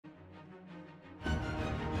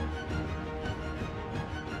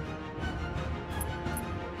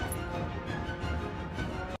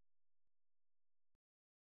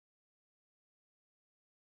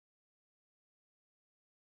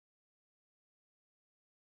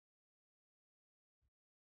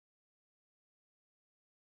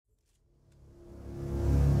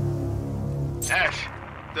Ash,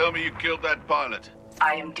 tell me you killed that pilot.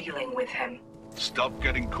 I am dealing with him. Stop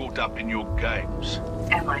getting caught up in your games.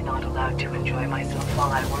 Am I not allowed to enjoy myself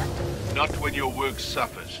while I work? Not when your work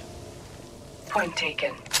suffers. Point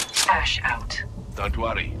taken. Ash out. Don't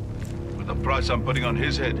worry. With the price I'm putting on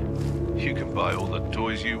his head, you can buy all the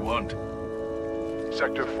toys you want.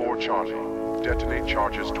 Sector 4 Charlie. Detonate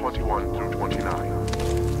charges 21 through 29.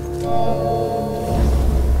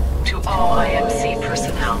 To all IMC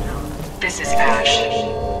personnel, this is Ash.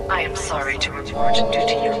 I am sorry to report, due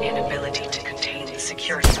to your inability to contain the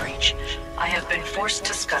security breach, I have been forced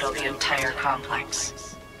to scuttle the entire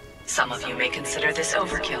complex. Some of you may consider this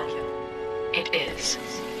overkill. It is.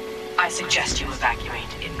 I suggest you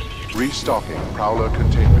evacuate immediately. Restocking Prowler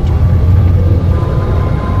containment.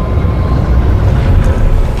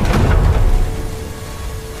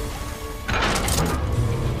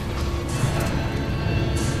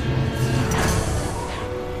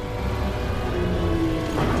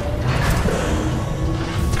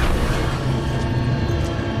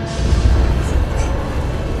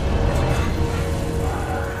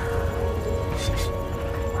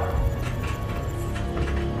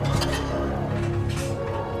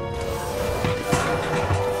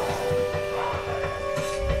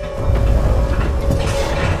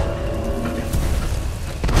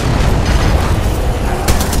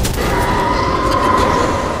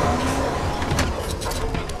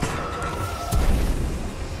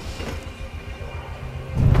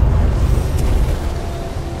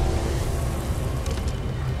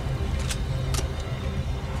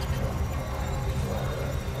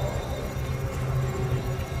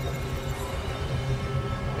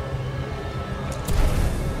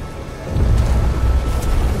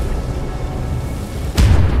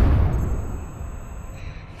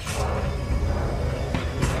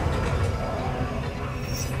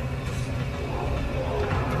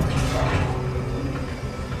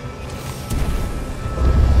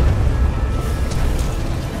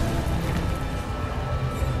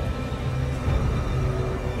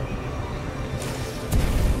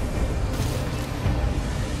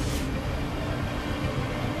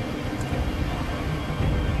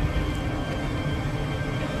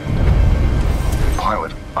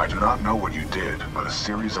 I do not know what you did, but a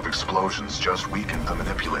series of explosions just weakened the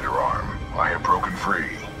manipulator arm. I have broken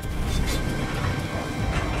free.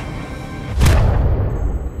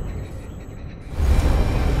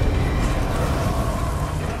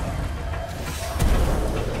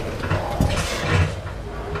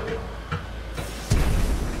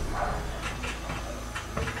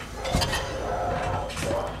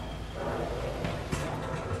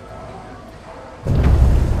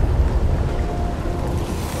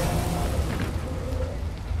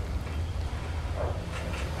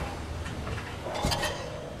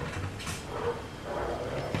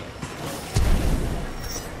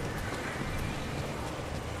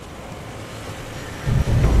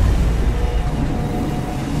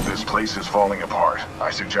 This place is falling apart.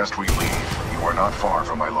 I suggest we leave. You are not far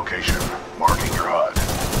from my location. Marking your HUD.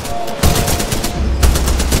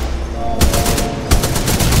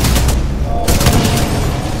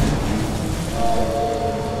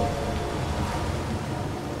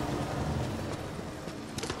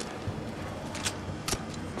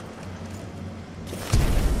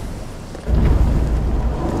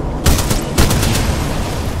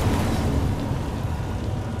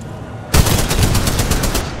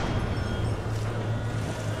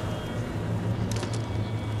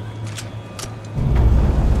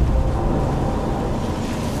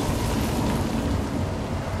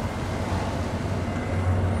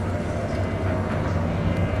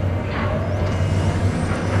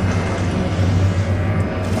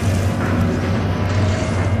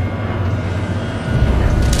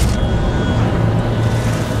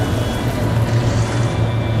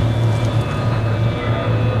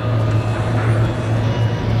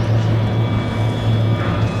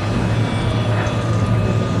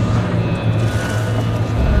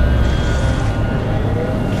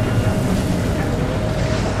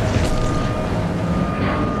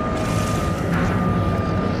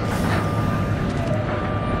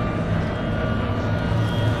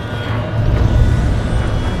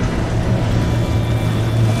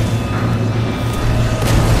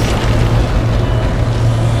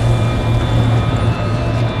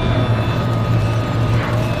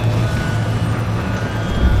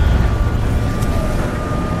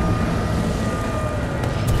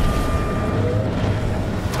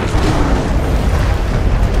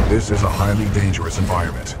 This is a highly dangerous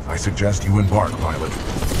environment. I suggest you embark, pilot.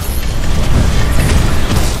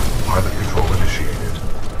 Pilot control initiated.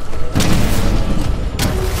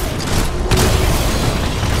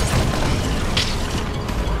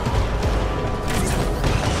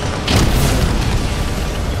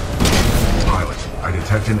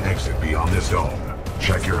 detect an exit beyond this dome.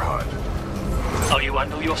 Check your HUD. Oh, you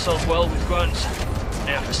handle yourself well with grunts.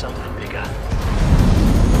 Now for something bigger.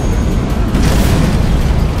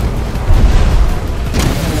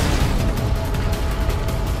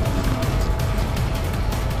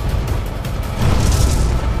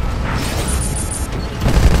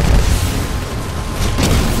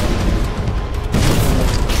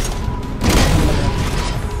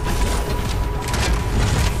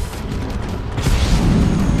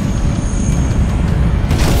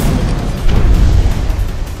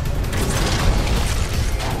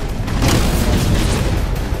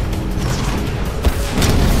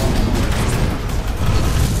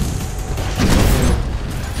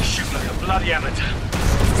 Bloody amateur.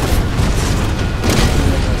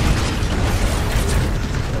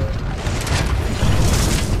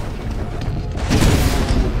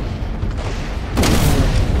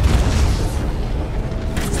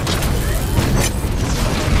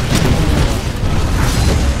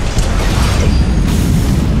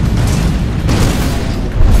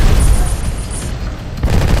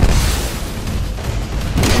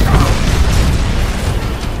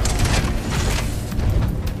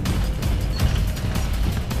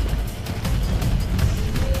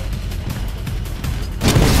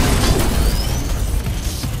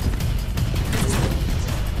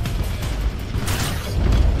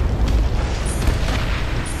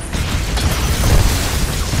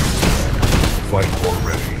 Flight core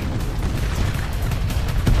ready.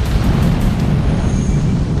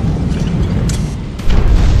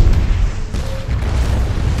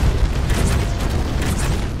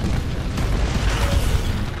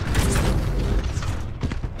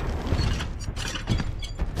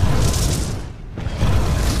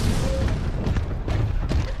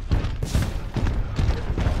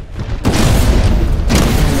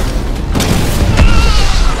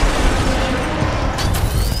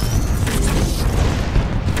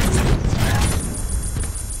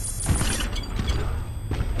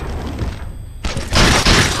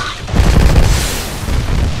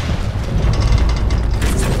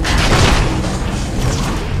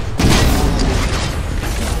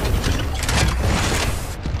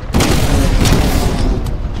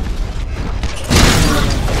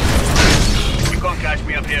 Catch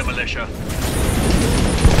me up here, militia.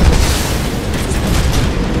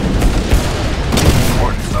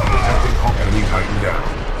 Warning, detecting enemy Titan down.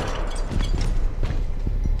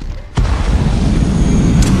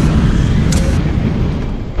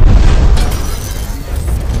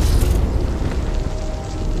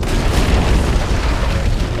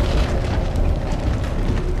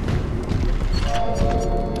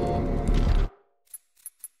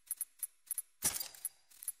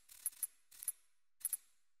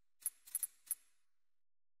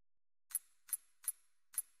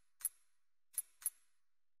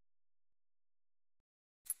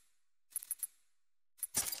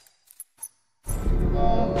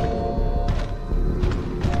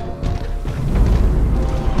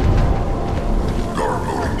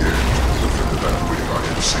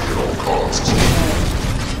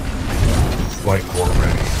 Flight core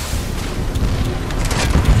ready.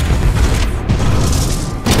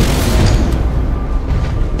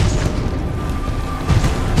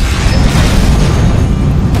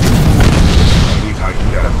 Enemy Titan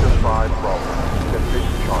down. Sector 5 Bravo.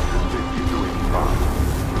 Destination charges 50 to 85.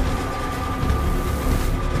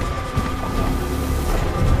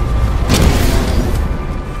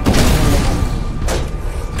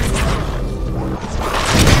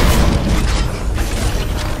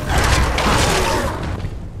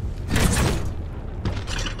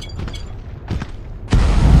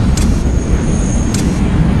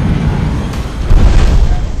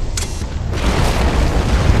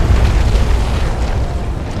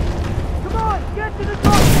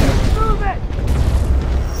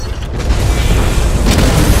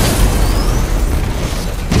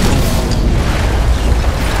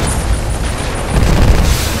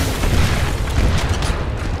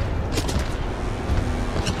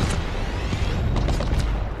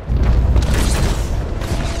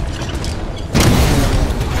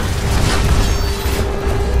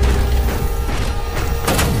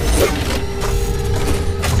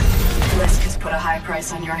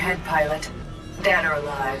 Price on your head, pilot. Dead or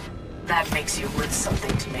alive, that makes you worth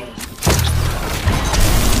something to me.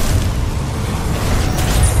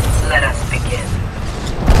 Let us begin.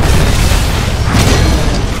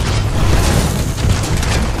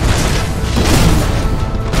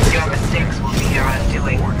 Your mistakes will be your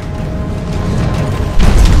undoing.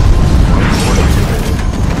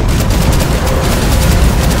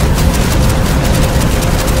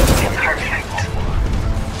 Perfect.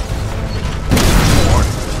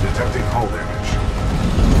 hull damage.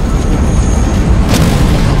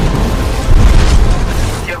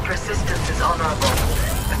 Your persistence is honorable,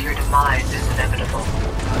 but your demise is inevitable.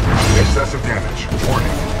 Excessive damage.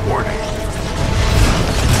 Warning. Warning.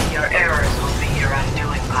 Your errors will be your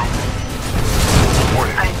undoing, pilot.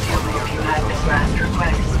 Warning. I do hope you had no last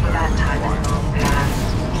requests for that time in long past.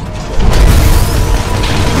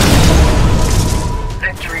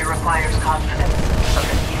 Victory requires confidence, but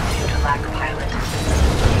refuse you to lack pilot.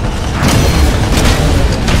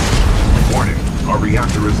 Warning. Our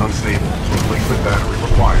reactor is unstable. Replacement battery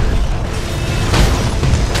required.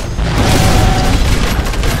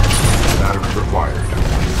 Battery required.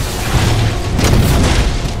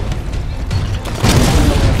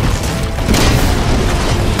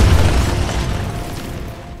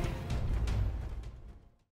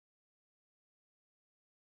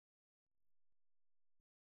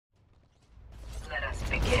 Let us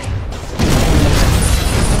begin.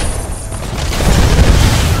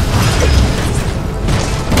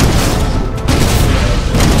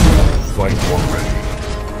 Flight form ready.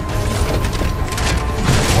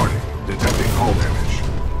 Warning. Detecting hull damage.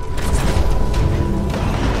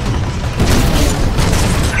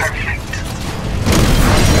 Perfect.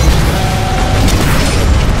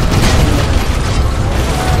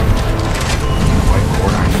 Flight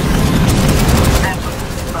core activated. That was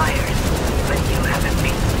inspired, but you haven't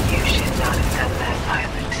been. You should not have done that,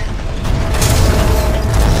 pilot.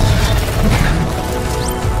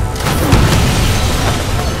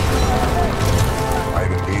 I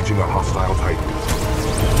am engaging a hostile Titan.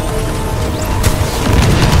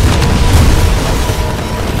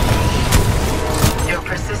 Your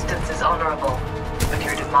persistence is honorable, but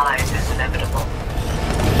your demise is inevitable.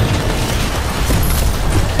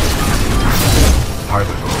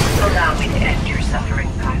 Pilot mode. Allow me to end your suffering,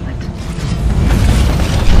 pilot.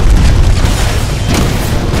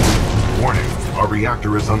 Warning. Our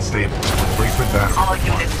reactor is unstable. Replacement battery. All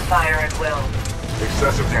units fire at will.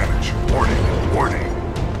 Excessive damage. Warning. Warning.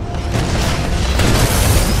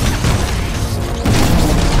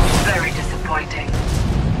 Very disappointing.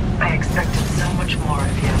 I expected so much more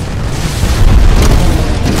of you.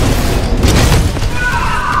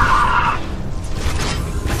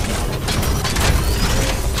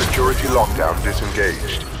 Security lockdown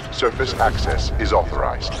disengaged. Surface access is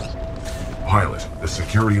authorized. Pilot, the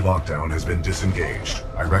security lockdown has been disengaged.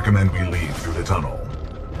 I recommend we leave through the tunnel.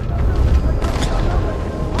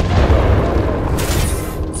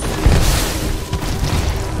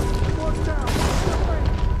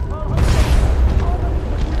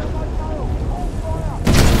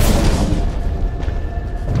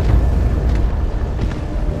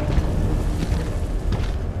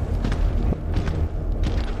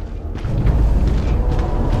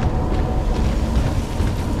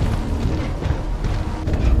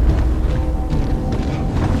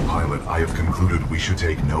 I have concluded we should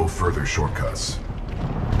take no further shortcuts.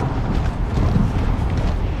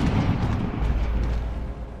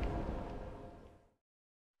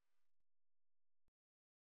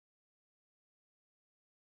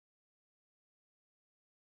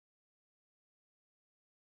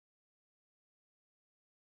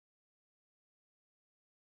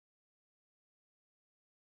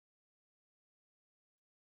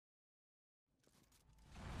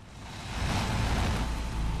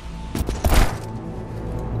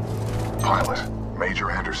 Pilot, Major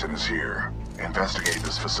Henderson is here. Investigate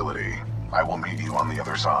this facility. I will meet you on the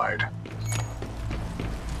other side.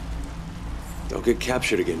 Don't get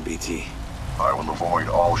captured again, BT. I will avoid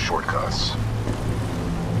all shortcuts.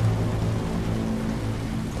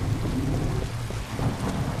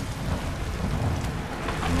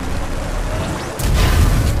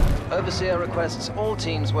 Overseer requests all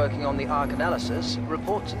teams working on the Ark analysis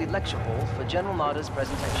report to the lecture hall for General Marder's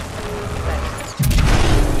presentation. Thanks.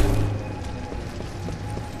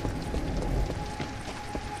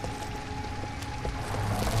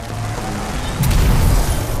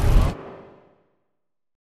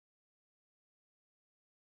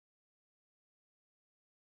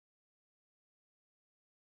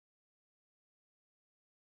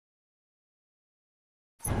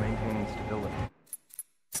 Maintaining stability.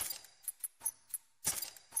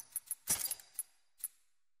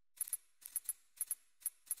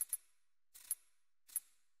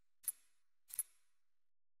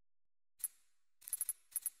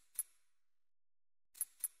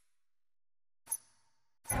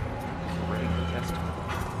 Ready for test.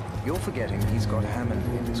 You're forgetting he's got Hammond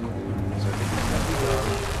in his corner, so if you let me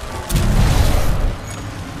go.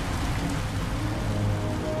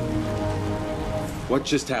 What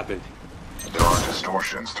just happened? There are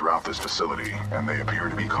distortions throughout this facility, and they appear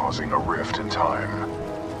to be causing a rift in time.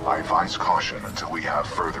 I advise caution until we have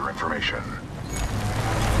further information.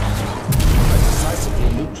 By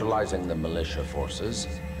decisively neutralizing the militia forces,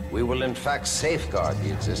 we will in fact safeguard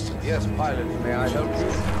the existence. Yes, pilot, may I help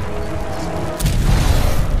you?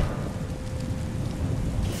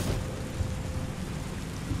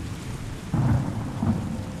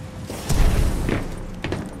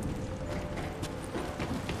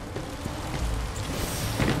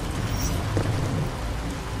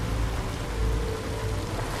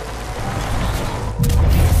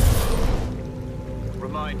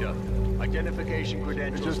 Reminder, identification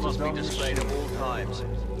credentials must be displayed at all times.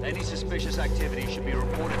 Any suspicious activity should be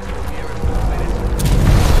reported to the nearest militia.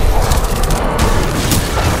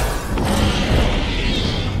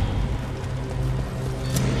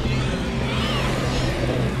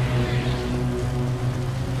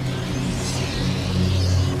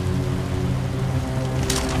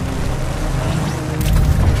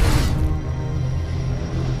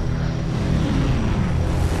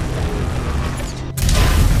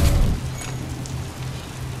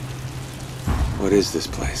 What is this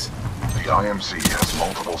place? The IMC has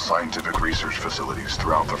multiple scientific research facilities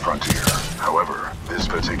throughout the frontier. However, this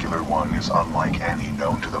particular one is unlike any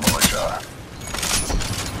known to the militia.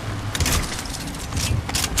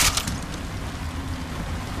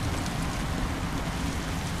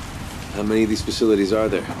 How many of these facilities are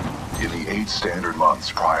there? In the 8 standard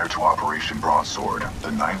months prior to Operation Broadsword, the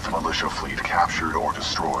 9th Militia Fleet captured or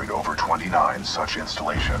destroyed over 29 such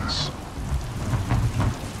installations.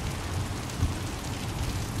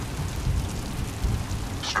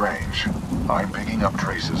 Strange. I'm picking up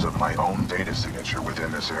traces of my own data signature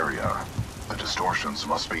within this area. The distortions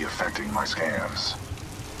must be affecting my scans.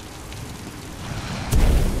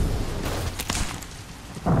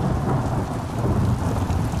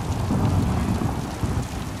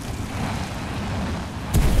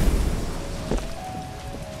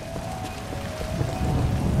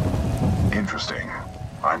 Interesting.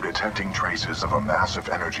 I'm detecting traces of a massive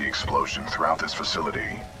energy explosion throughout this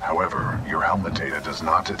facility. However, your helmet data does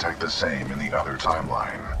not detect the same in the other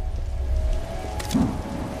timeline.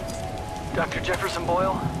 Dr. Jefferson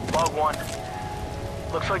Boyle, Log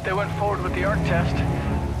 1. Looks like they went forward with the ARC test,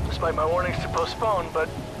 despite my warnings to postpone, but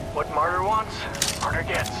what Martyr wants, Martyr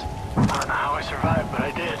gets. I don't know how I survived, but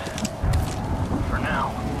I did. For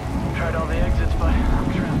now. Tried all the exits, but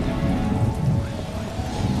I'm trapped.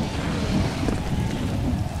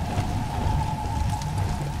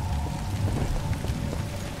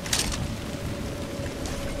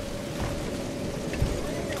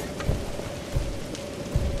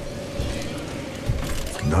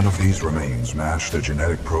 None of these remains match the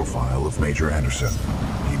genetic profile of Major Anderson.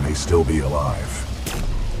 He may still be alive.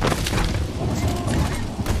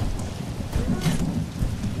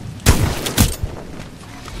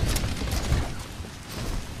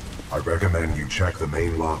 I recommend you check the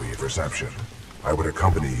main lobby of reception. I would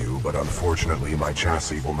accompany you, but unfortunately my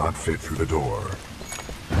chassis will not fit through the door.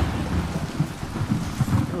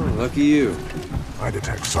 Oh, lucky you. I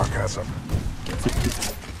detect sarcasm.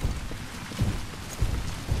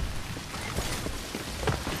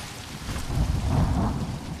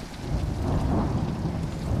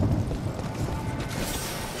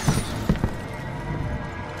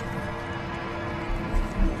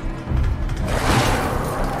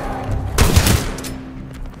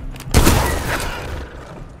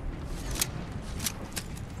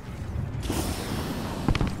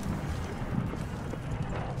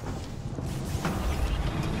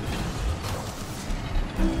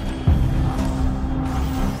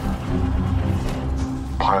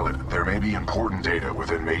 Pilot, there may be important data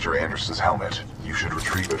within Major Anderson's helmet. You should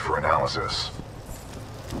retrieve it for analysis.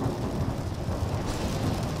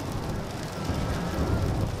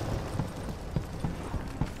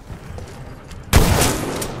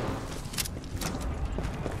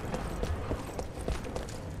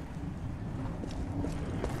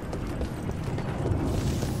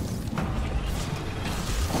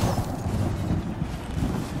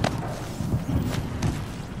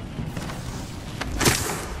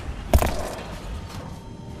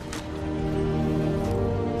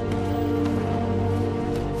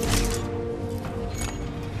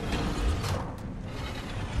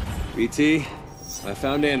 BT, I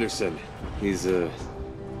found Anderson. He's,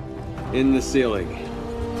 in the ceiling.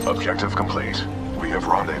 Objective complete. We have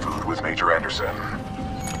rendezvoused with Major Anderson.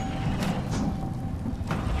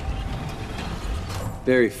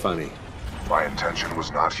 Very funny. My intention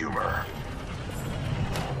was not humor.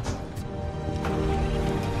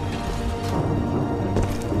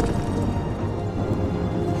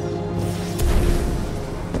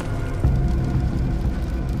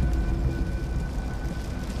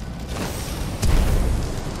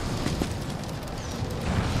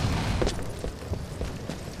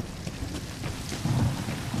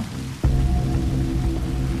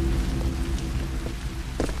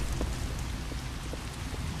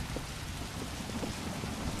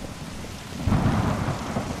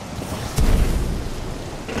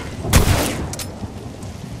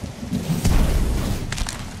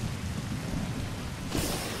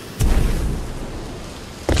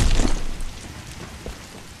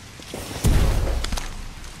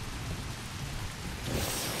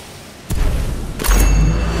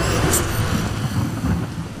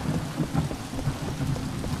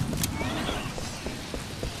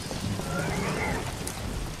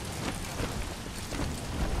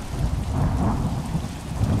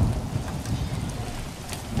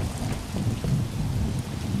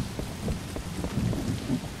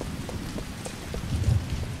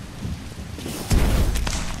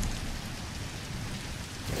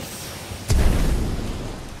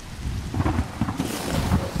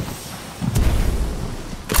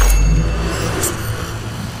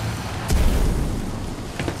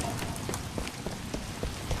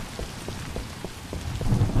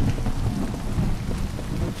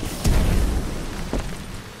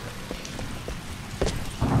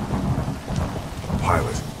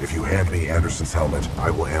 Anderson's helmet, I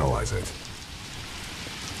will analyze it.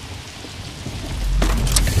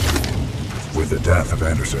 With the death of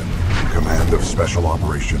Anderson, command of Special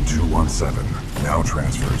Operation 217 now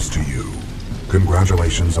transfers to you.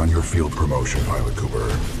 Congratulations on your field promotion, Pilot Cooper.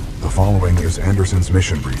 The following is Anderson's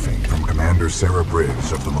mission briefing from Commander Sarah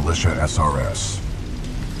Briggs of the Militia SRS.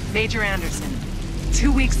 Major Anderson,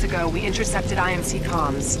 2 weeks ago we intercepted IMC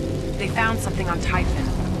comms. They found something on Typhon.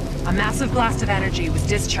 A massive blast of energy was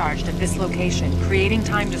discharged at this location, creating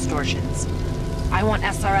time distortions. I want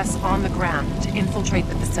SRS on the ground to infiltrate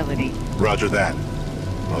the facility. Roger that.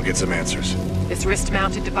 I'll get some answers. This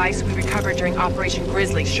wrist-mounted device we recovered during Operation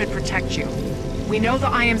Grizzly should protect you. We know the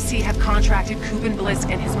IMC have contracted Kuben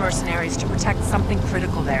Blisk and his mercenaries to protect something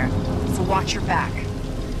critical there, so watch your back.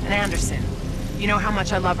 And Anderson, you know how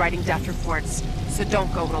much I love writing death reports, so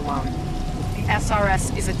don't go it alone. The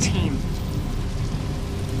SRS is a team.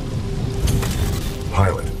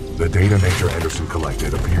 Pilot, the data Major Anderson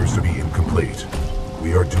collected appears to be incomplete.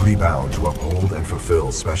 We are duty-bound to uphold and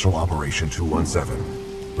fulfill Special Operation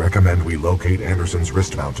 217. Recommend we locate Anderson's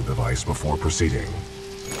wrist-mounted device before proceeding.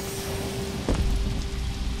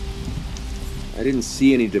 I didn't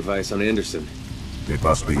see any device on Anderson. It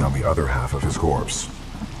must be on the other half of his corpse.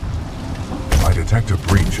 I detect a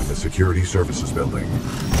breach in the Security Services building.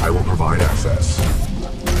 I will provide access.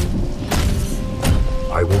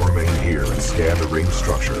 I will remain here and scan the ring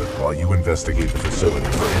structure while you investigate the facility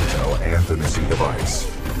for intel and the missing device.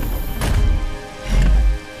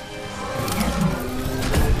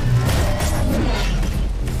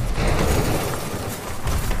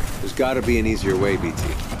 There's gotta be an easier way, BT.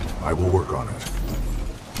 I will work on it.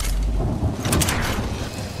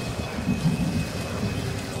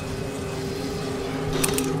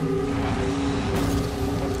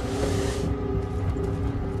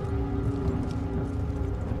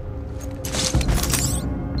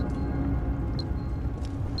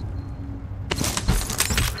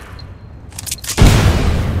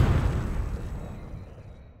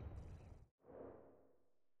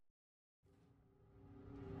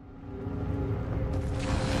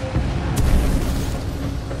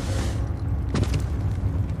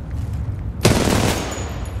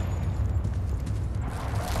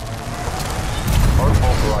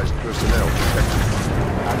 Personnel detected.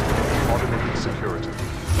 Active automated security.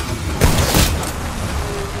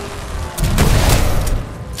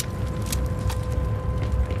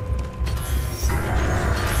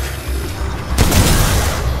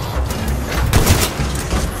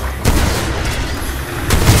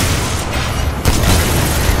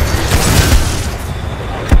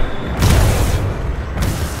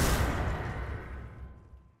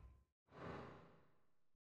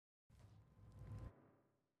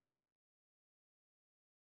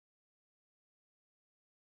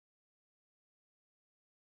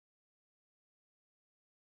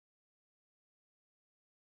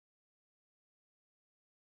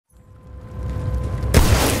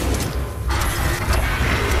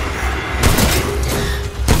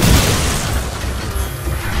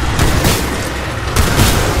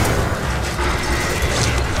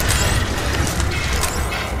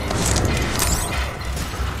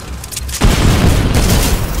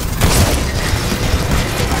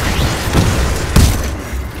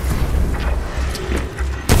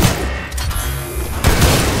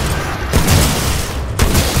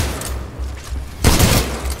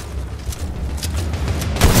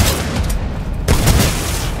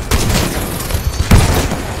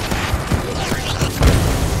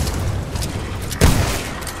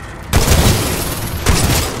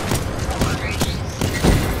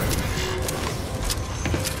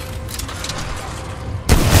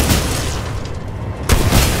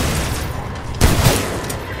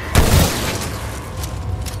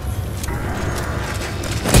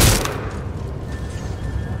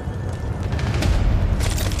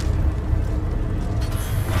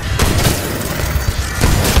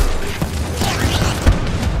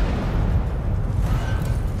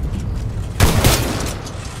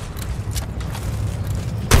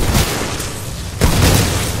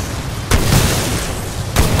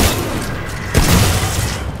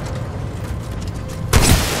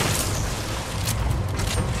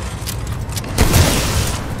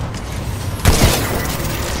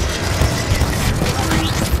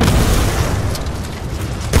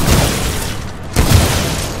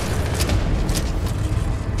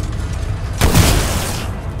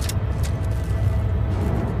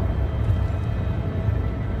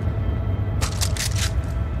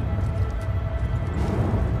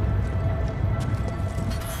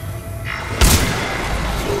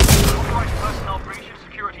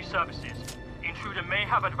 Services. Intruder may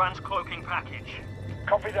have advanced cloaking package.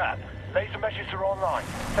 Copy that. Laser measures are online.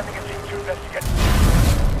 Sending a team to investigate.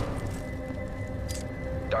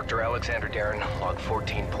 Dr. Alexander Darren, log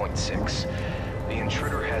 14.6. The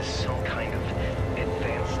intruder has some kind of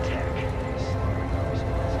advanced tech.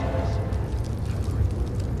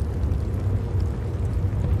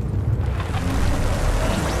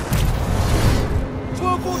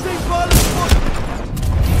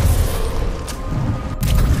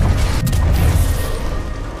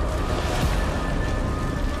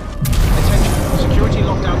 Security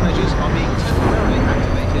lockdown measures are being temporarily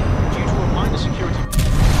activated due to a minor security...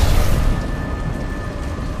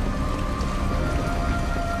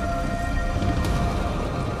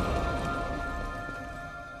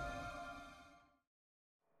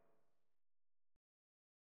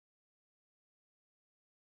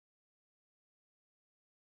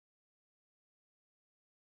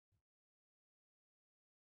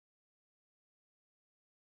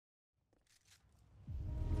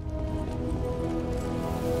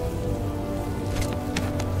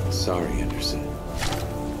 Sorry, Anderson.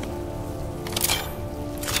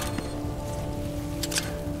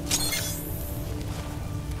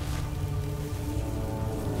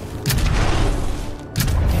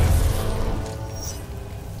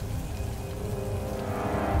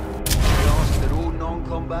 That all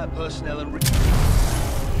non-combat personnel and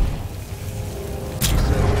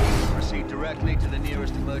proceed directly to the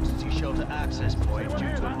nearest emergency shelter access point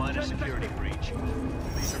due to a minor security breach.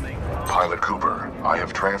 Please remain calm. Pilot Cooper, I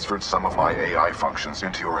have transferred some of my AI functions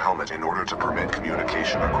into your helmet in order to permit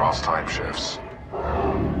communication across time shifts. We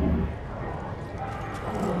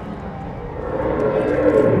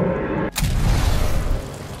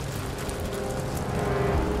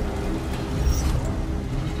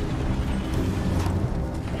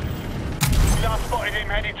last spotted him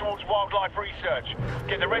heading towards wildlife research.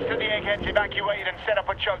 Get the rest of the eggheads evacuated and set up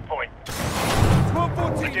a choke point.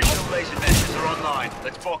 Additional laser measures are online.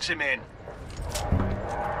 Let's box him in.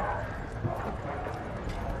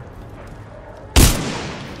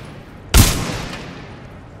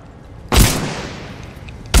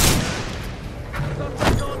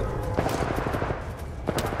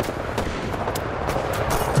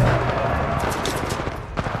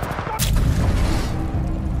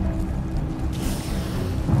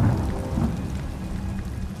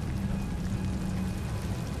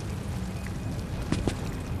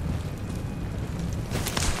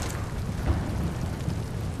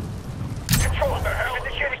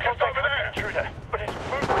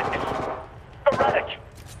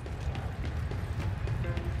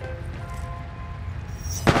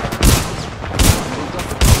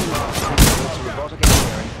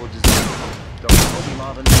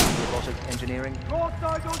 Engineering. North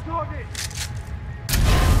side on target!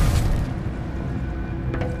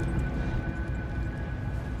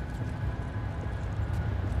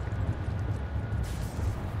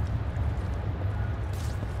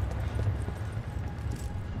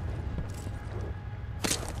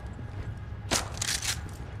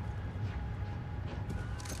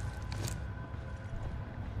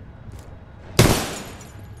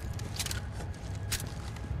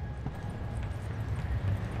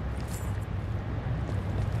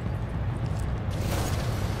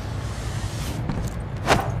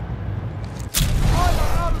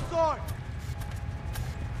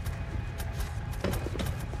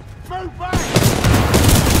 Move back! I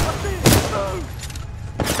see it! Move!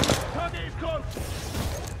 Target is close!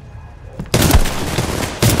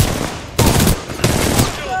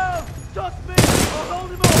 Down! Just me! I'll hold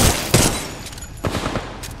him off!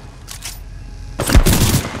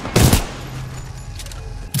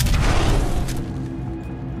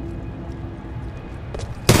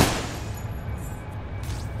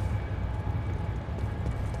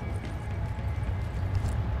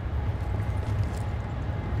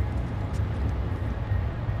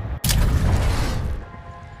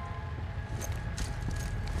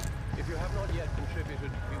 If you have not yet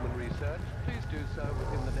contributed to human research, please do so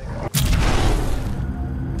within the next...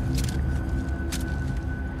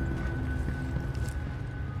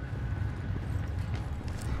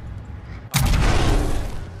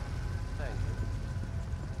 Thank you.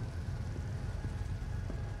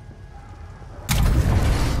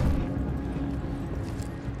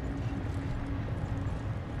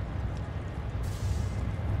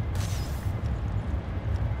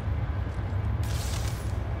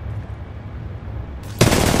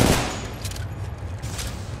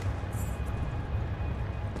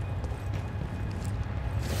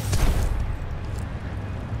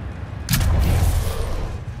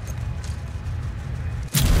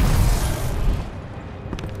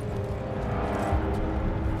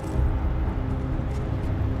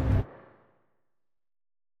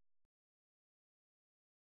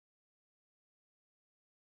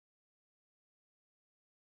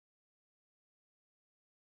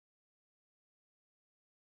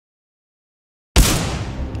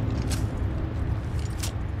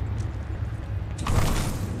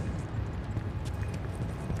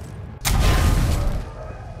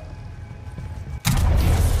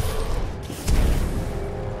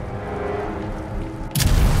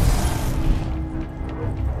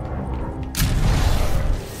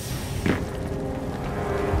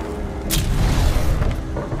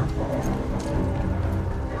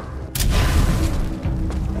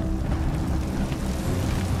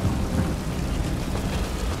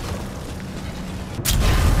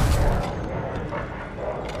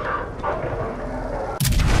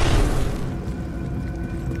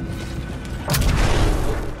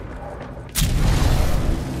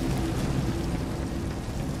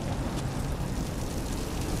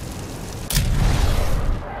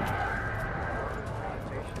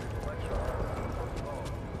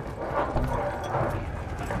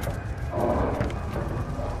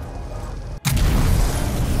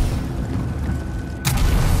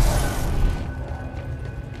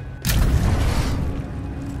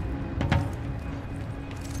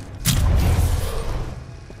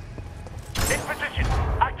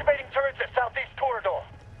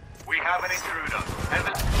 have an intruder.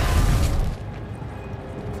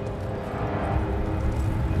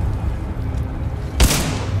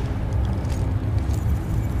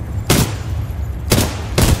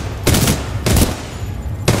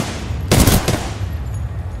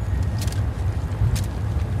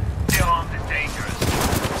 The arms is dangerous.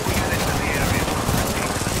 All units in the area proceed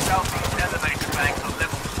to the southeast elevator banks on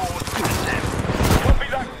level 4 to the left. Copy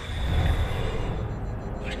that.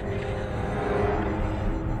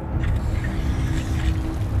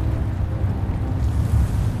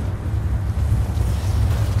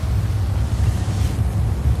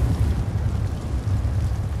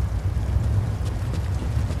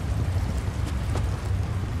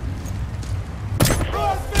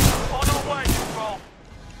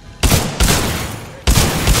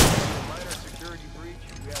 Minor security breach.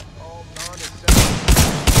 We have all non-essential.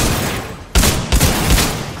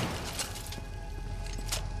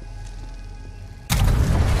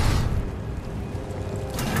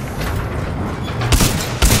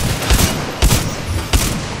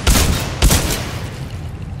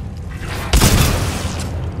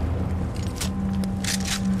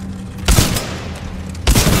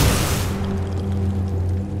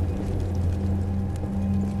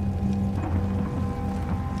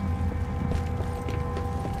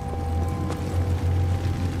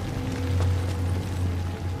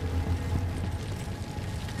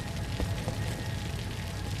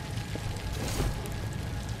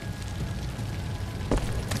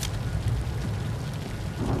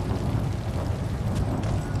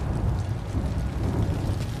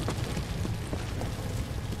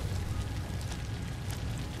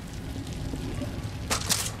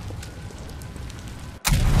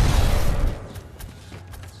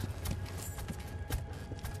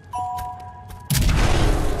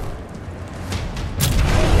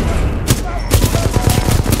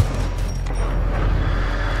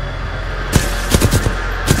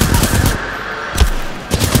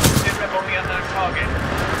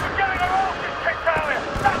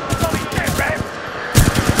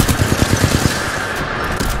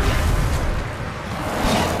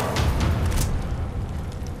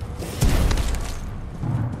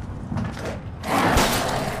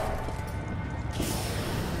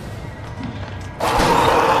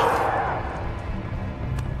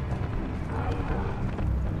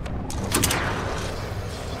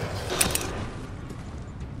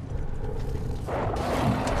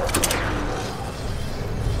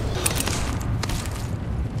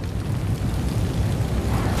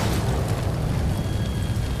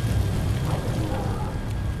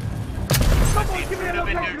 Intruder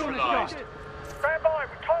been neutralized. Stand by,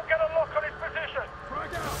 we can't get a lock on his position.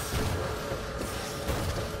 Frag out.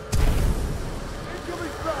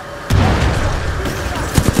 Incoming strike.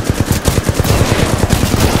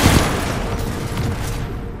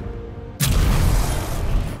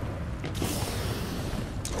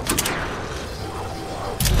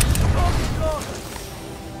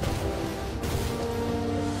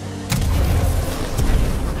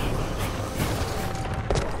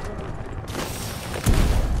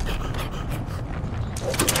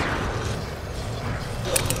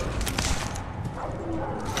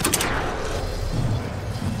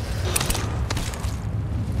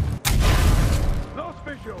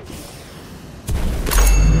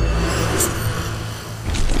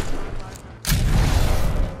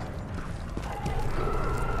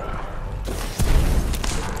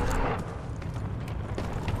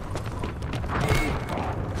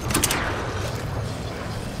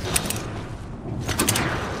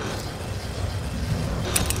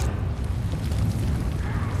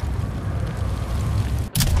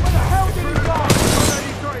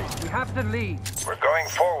 The lead. We're going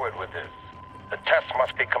forward with this. The test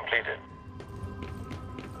must be completed.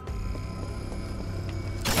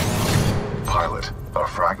 Pilot, a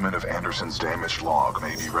fragment of Anderson's damaged log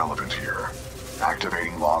may be relevant here.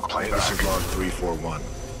 Activating log playback. Anderson log 341.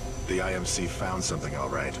 The IMC found something all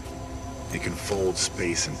right. It can fold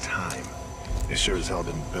space and time. They sure as hell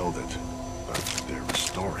didn't build it, but they're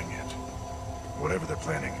restoring it. Whatever they're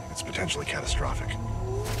planning, it's potentially catastrophic.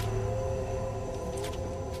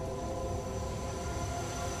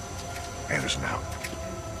 Anderson out.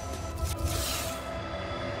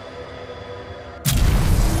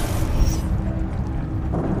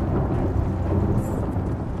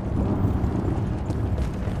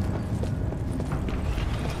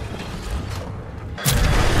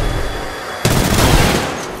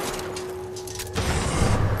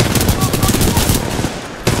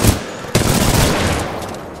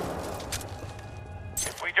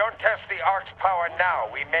 If we don't test the Ark's power now,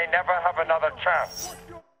 we may never have another chance.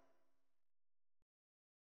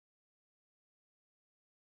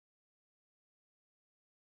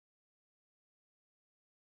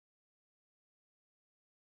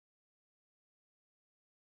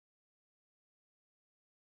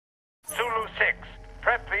 Zulu 6,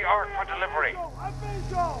 prep the Ark for delivery.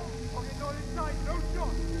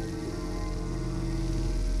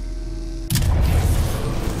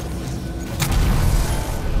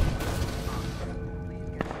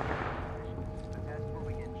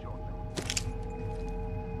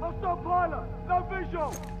 Hostile pilot! No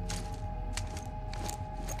visual!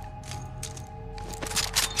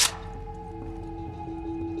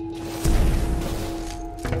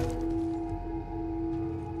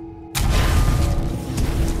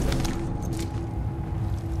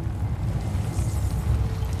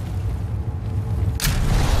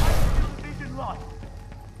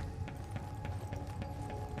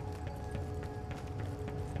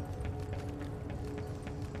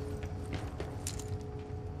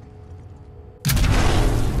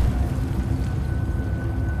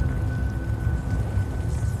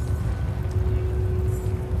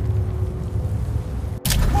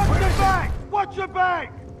 Watch your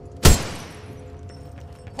back!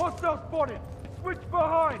 Hostile spotted! Switch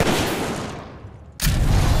behind!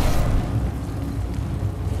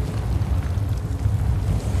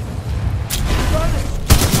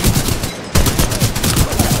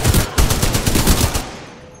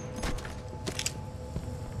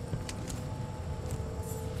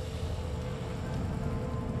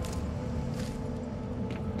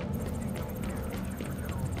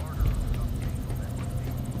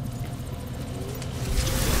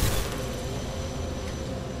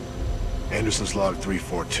 Anderson's log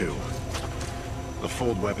 342. The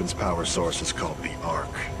fold weapons power source is called the Ark.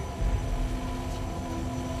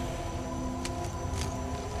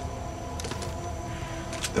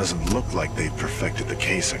 Doesn't look like they've perfected the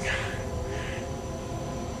casing.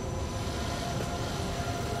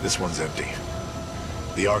 This one's empty.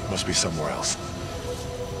 The Ark must be somewhere else.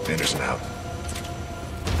 Anderson out.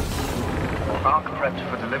 Ark prepped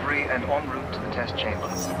for delivery and en route to the test chamber.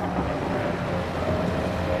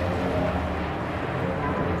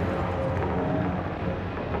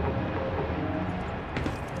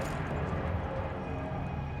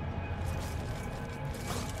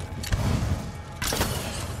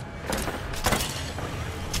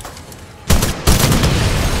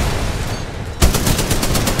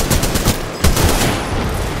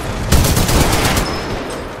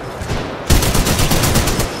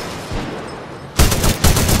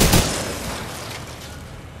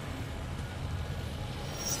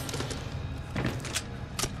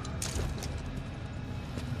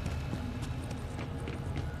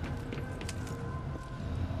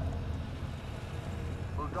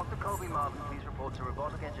 Dr. Colby Marvin, please report to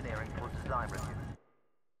robotic engineering for design review.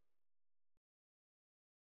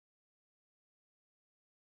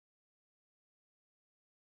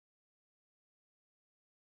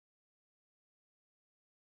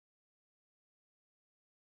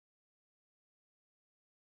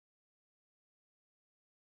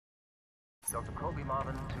 Dr. Colby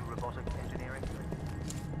Marvin to robotic engineering.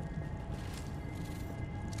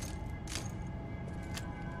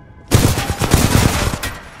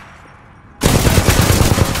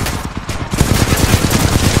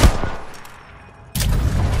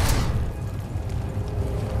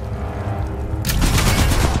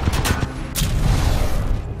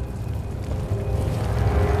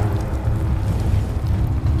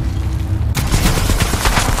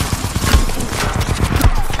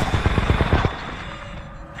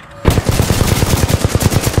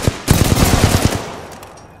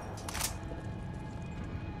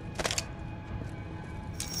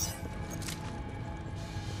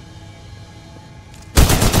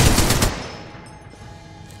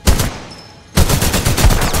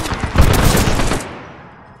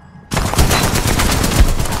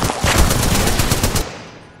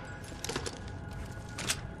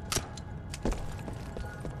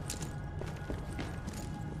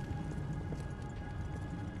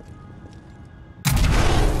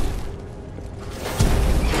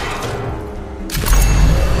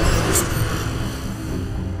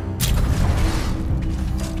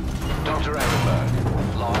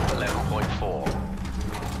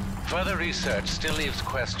 Further research still leaves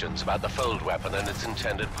questions about the fold weapon and its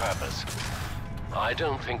intended purpose. I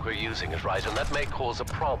don't think we're using it right, and that may cause a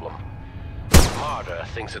problem. Marder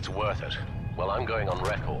thinks it's worth it. Well, I'm going on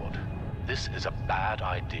record. This is a bad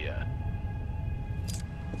idea.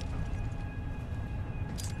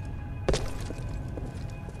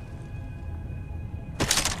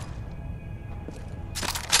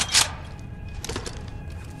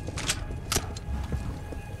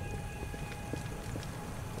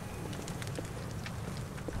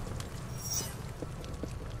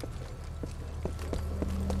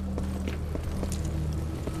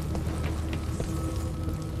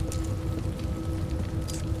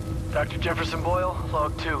 Dr. Jefferson Boyle,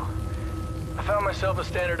 Log 2. I found myself a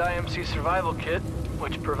standard IMC survival kit,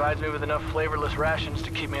 which provides me with enough flavorless rations to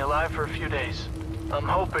keep me alive for a few days. I'm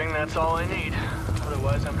hoping that's all I need.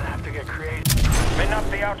 Otherwise, I'm gonna have to get creative. Spin up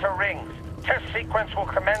the outer rings. Test sequence will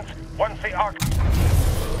commence once the arc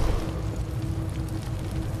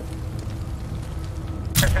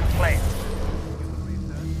is in place.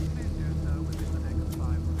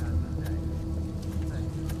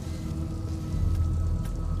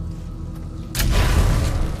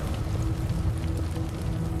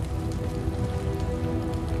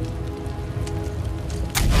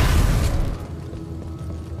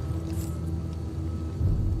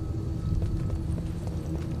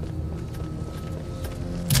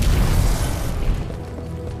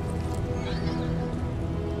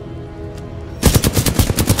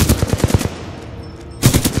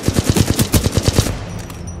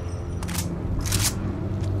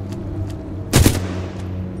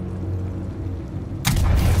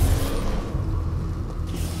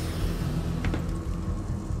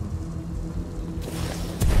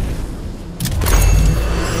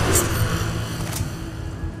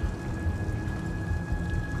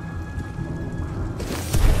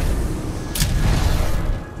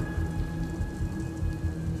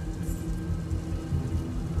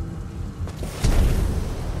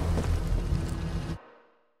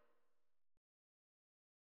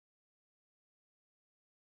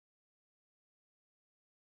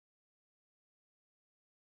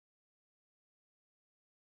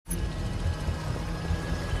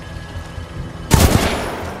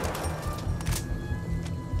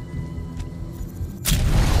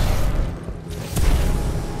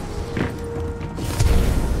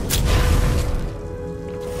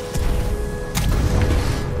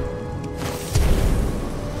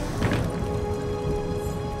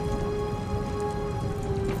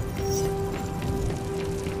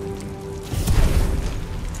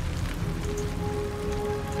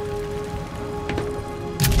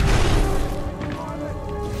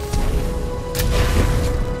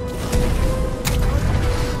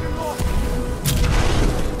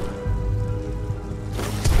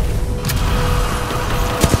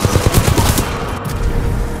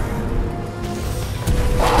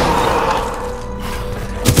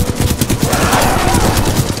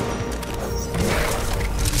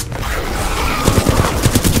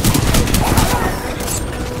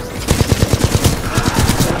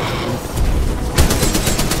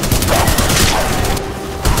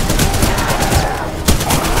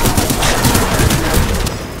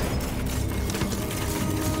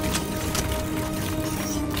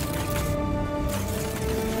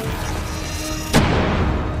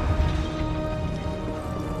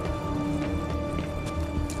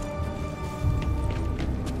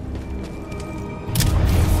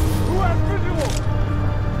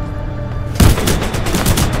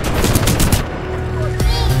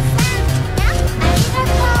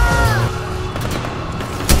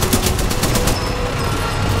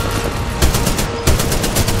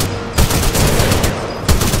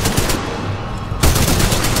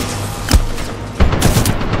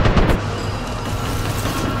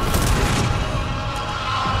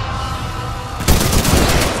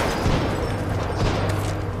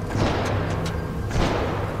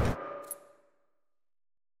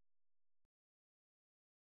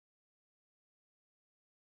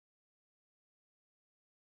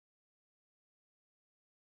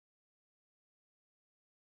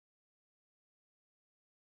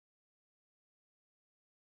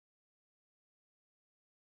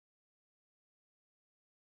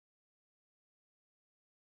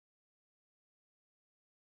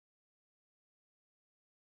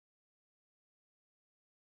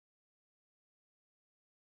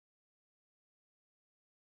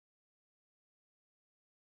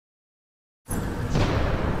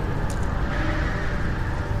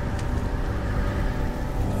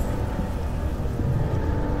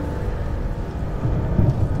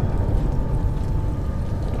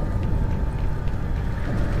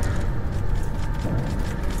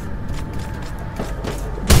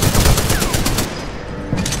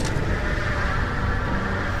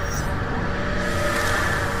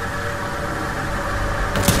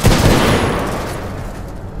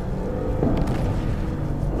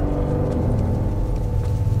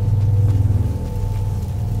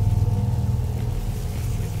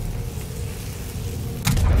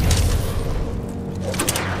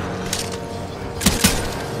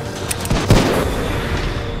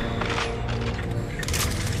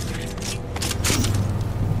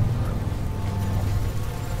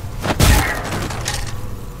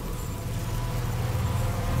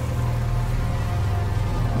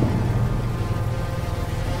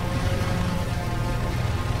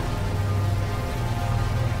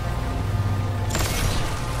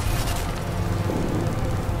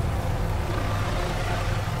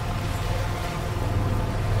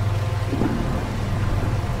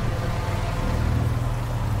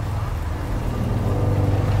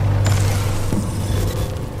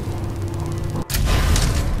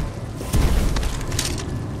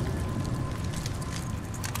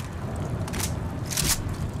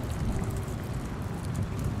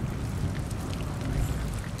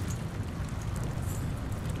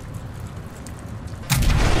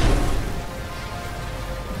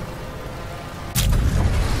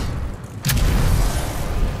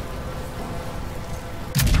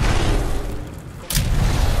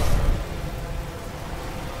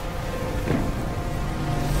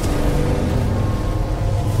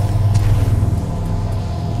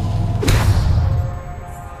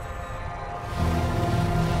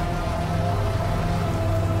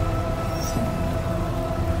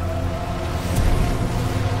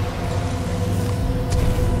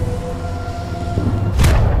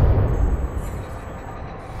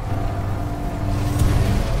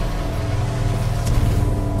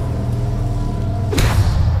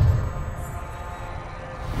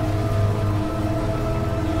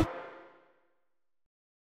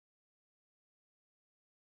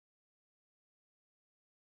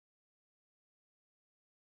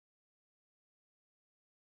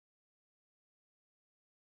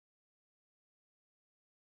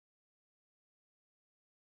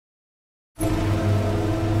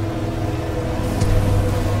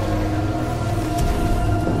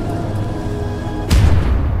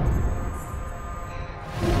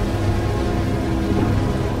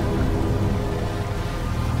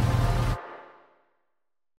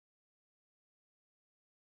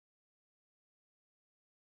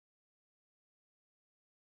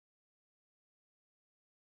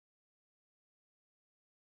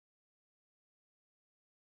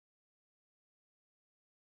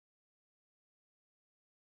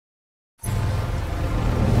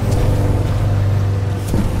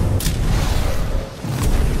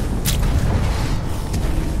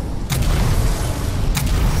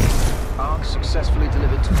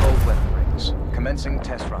 rings. Commencing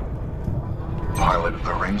test run. Pilot,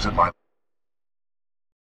 the rings at my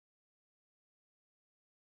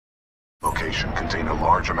location contain a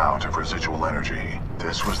large amount of residual energy.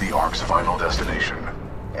 This was the Ark's final destination.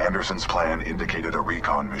 Anderson's plan indicated a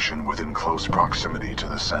recon mission within close proximity to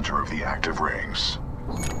the center of the active rings.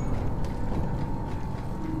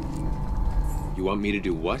 You want me to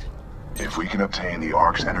do what? If we can obtain the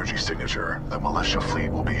Ark's energy signature, the militia fleet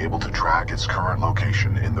will be able to track its current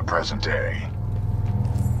location in the present day.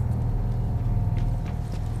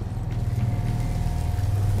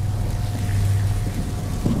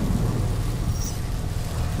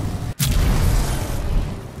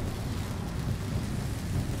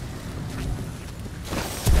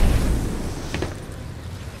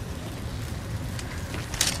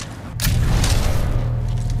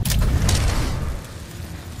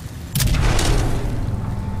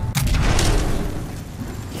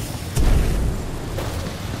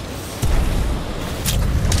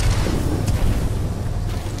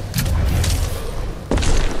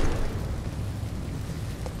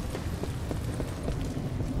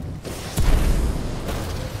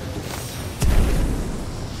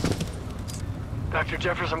 Dr.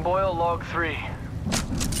 Jefferson Boyle, log 3.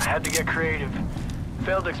 I had to get creative.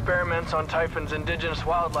 Failed experiments on Typhon's indigenous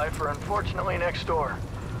wildlife are unfortunately next door.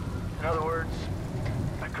 In other words,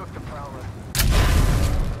 I cooked the prowler.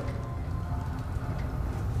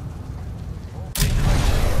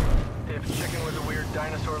 If chicken was a weird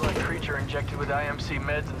dinosaur-like creature injected with IMC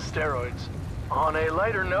meds and steroids. On a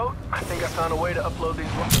lighter note, I think I found a way to upload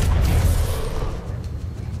these logs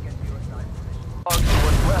to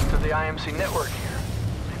what's left of the IMC network here.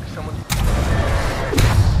 Maybe someone's...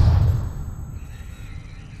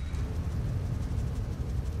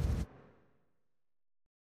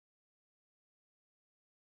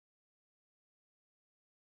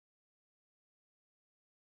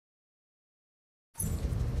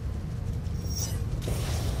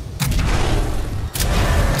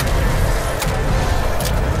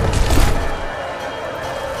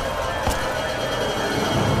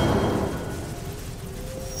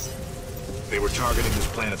 Targeting this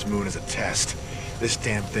planet's moon as a test. This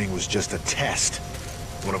damn thing was just a test.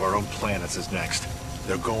 One of our own planets is next.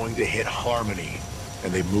 They're going to hit Harmony,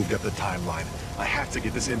 and they've moved up the timeline. I have to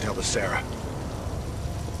get this intel to Sarah.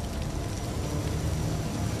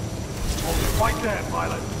 Right there,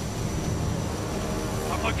 pilot.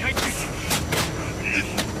 I've located you.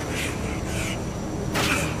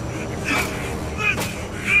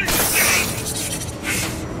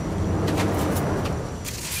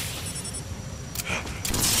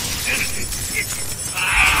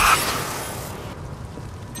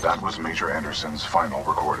 That was Major Anderson's final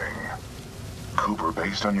recording. Cooper,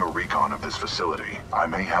 based on your recon of this facility, I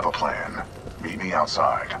may have a plan. Meet me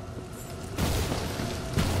outside.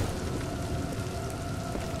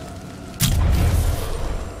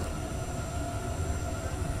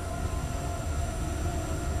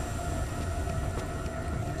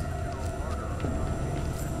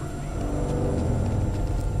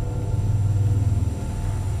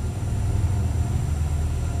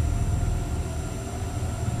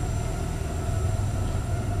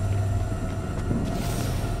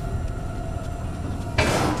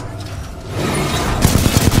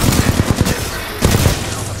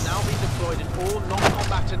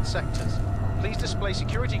 sectors. Please display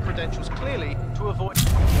security credentials clearly to avoid...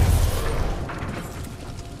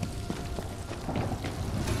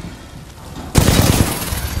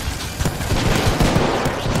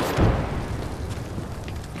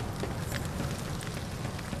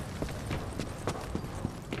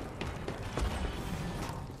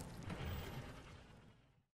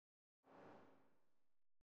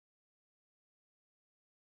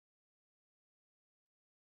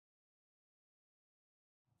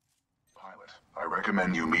 I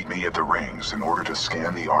recommend you meet me at the rings in order to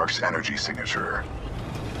scan the Ark's energy signature.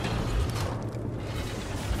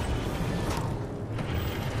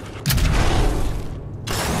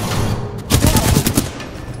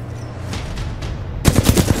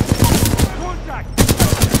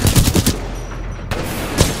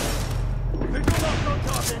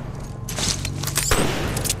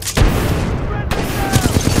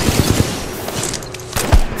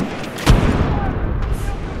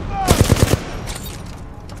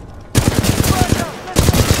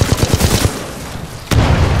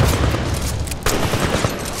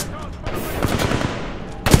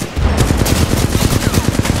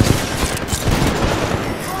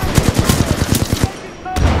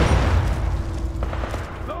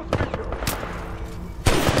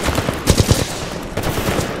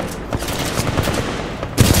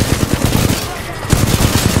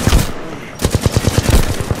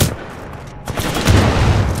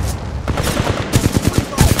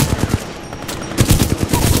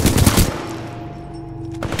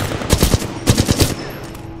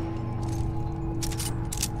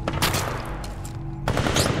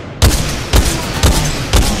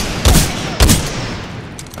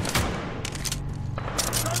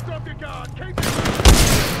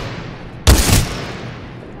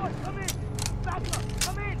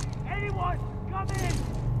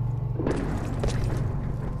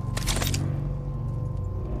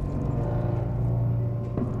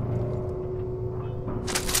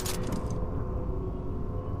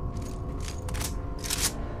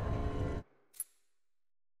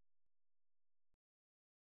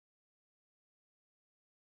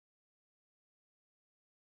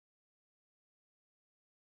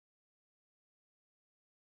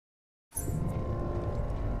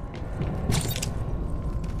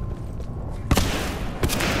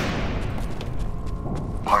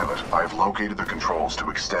 I have located the controls to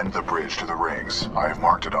extend the bridge to the rings. I have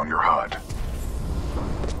marked it on your HUD.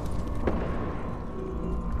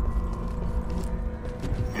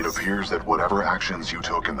 It appears that whatever actions you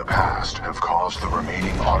took in the past have caused the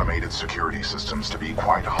remaining automated security systems to be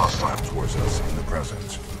quite hostile towards us in the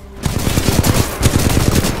present.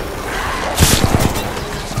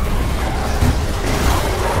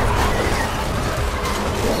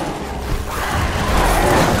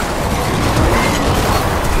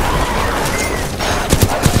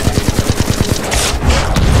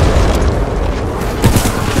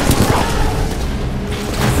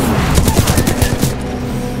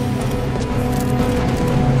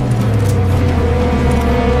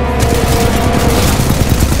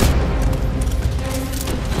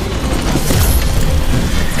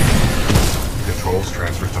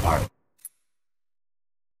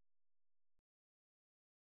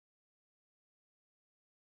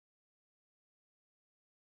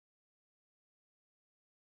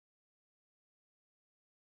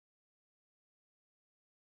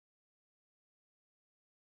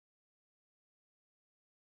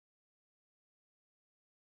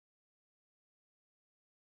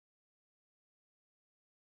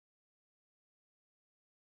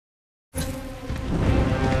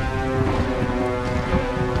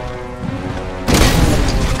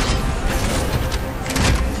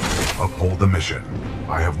 Uphold the mission.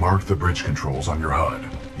 I have marked the bridge controls on your HUD.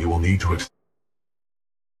 You will need to extend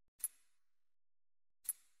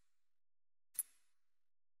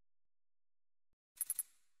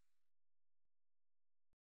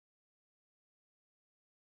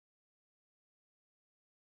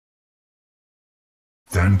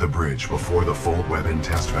the bridge before the fold weapon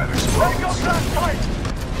test bed explodes. Take off that fight!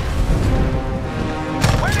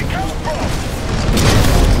 Where'd it come from?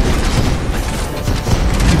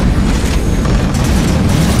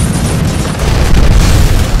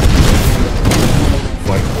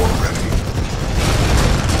 Flight core ready.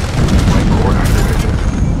 Flight core activated.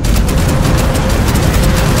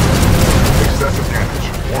 Excessive damage.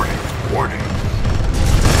 Warning. Warning.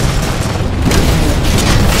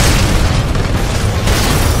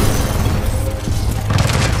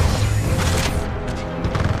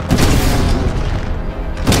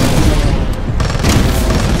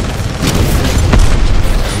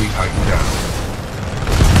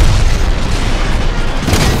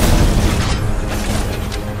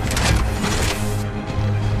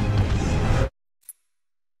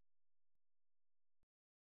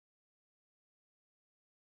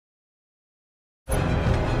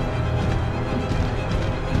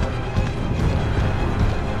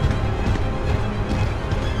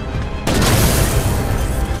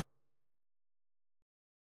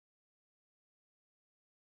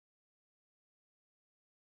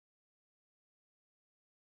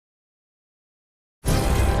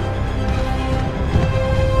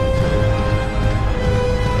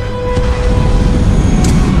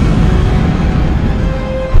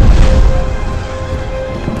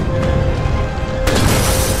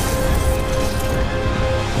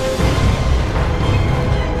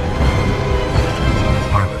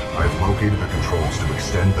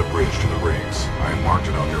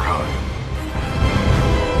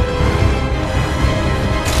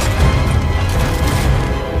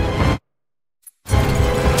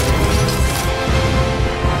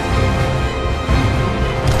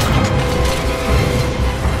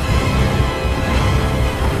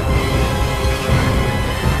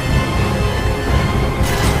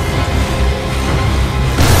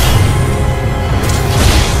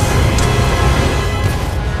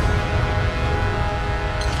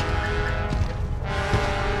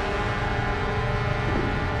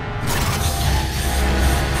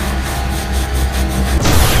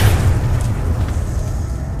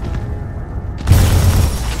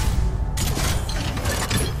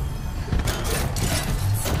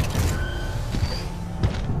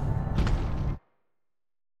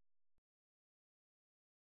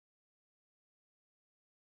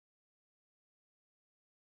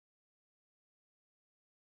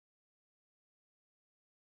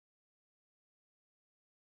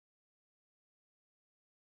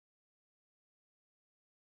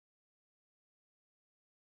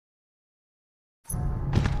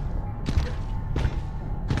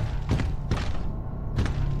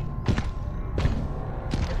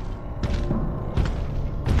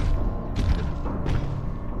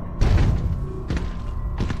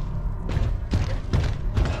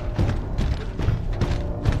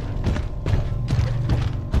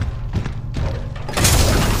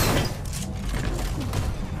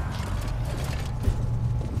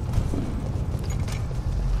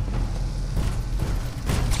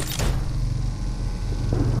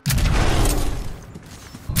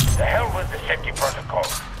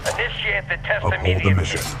 Initiate the test Uphold immediately. the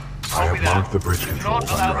mission. I have marked the bridge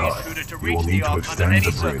controls on your HUD. You will need to extend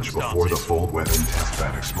the bridge before the fold weapon test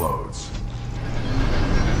bed explodes.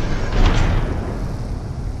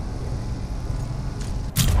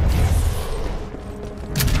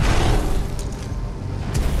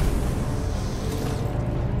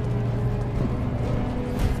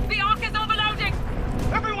 The Ark is overloading!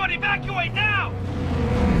 Everyone evacuate now!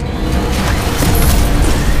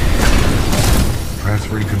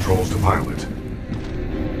 Transferring controls to pilot.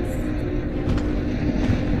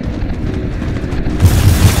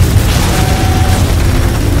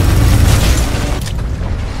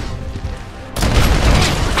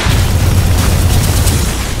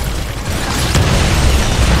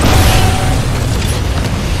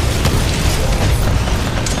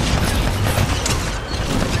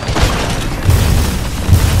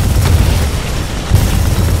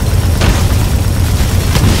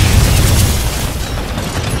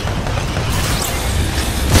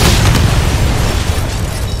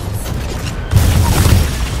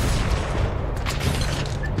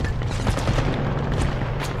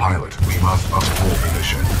 Pilot, we must uphold the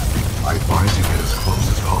mission. I advise you get as close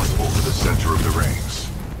as possible to the center of the rings.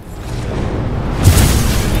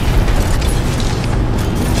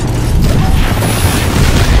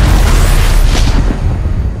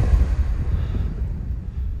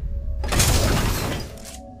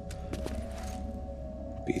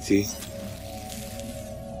 BT?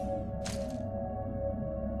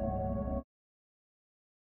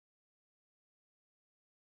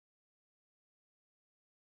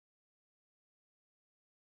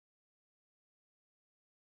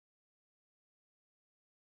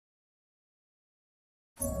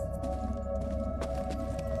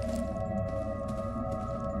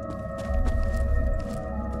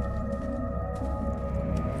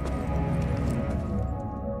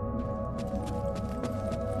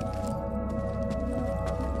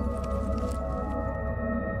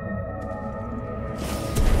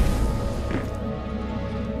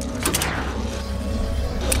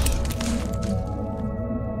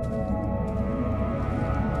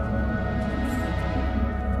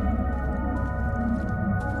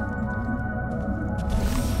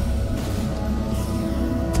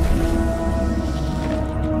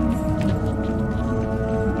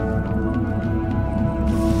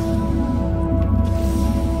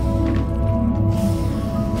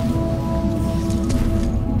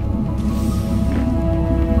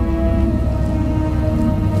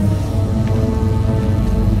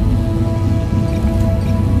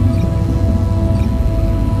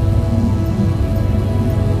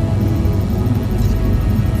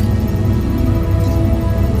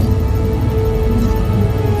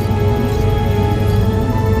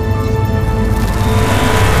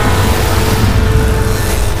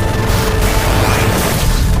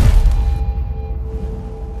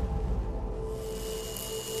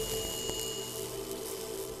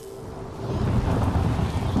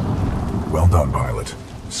 Well done, pilot.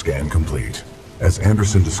 Scan complete. As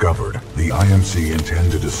Anderson discovered, the IMC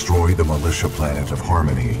intend to destroy the militia planet of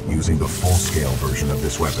Harmony using the full-scale version of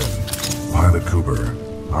this weapon. Pilot Cooper,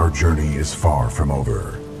 our journey is far from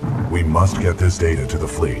over. We must get this data to the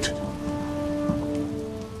fleet.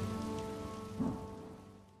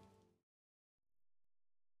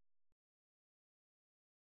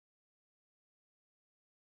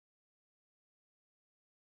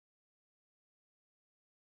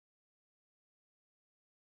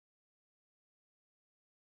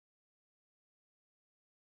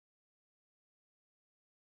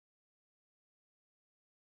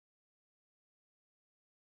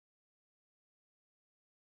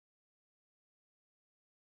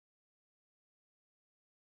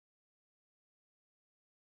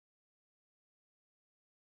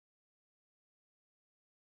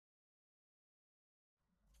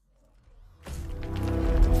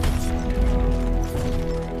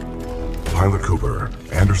 Pilot Cooper,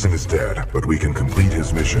 Anderson is dead, but we can complete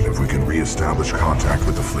his mission if we can re-establish contact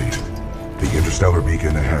with the fleet. The interstellar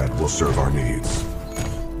beacon ahead will serve our needs.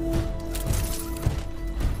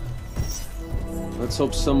 Let's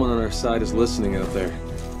hope someone on our side is listening out there.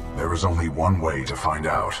 There is only one way to find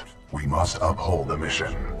out. We must uphold the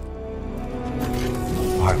mission.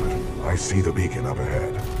 Pilot, I see the beacon up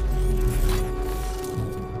ahead.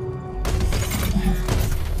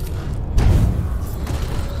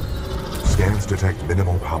 Scans detect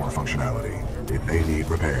minimal power functionality. It may need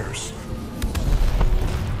repairs.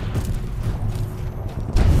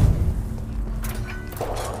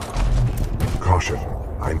 Caution.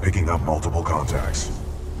 I'm picking up multiple contacts.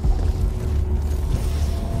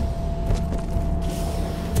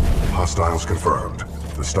 Hostiles confirmed.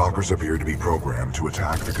 The stalkers appear to be programmed to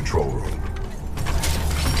attack the control room.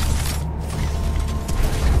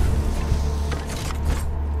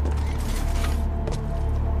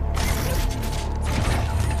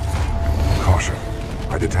 Caution.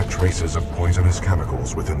 I detect traces of poisonous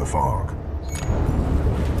chemicals within the fog.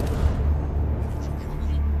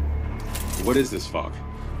 What is this fog?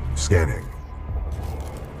 Scanning.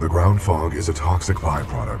 The ground fog is a toxic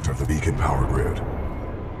byproduct of the beacon power grid.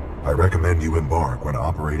 I recommend you embark when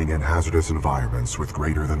operating in hazardous environments with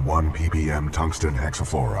greater than 1 ppm tungsten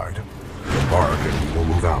hexafluoride. Embark and we will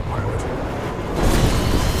move out, pilot.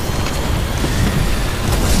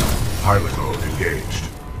 Pilot mode engaged.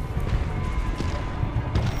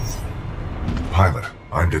 Pilot,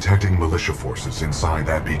 I'm detecting militia forces inside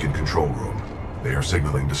that beacon control room. They are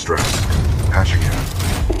signaling distress. Patching in.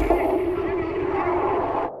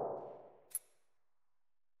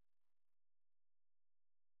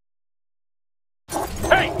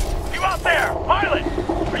 Hey! You out there! Pilot!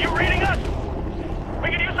 Are you reading us? We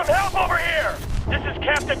can use some help over here! This is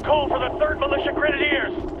Captain Cole for the 3rd Militia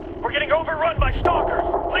Grenadiers. We're getting overrun by stalkers.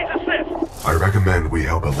 Please assist! I recommend we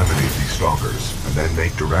help eliminate these stalkers, and then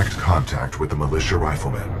make direct contact with the militia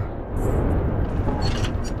riflemen.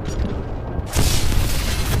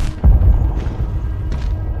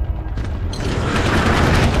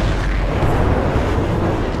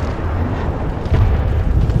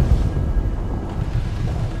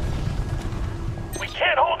 We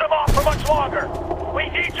can't hold them off for much longer. We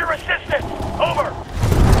need your assistance. Over.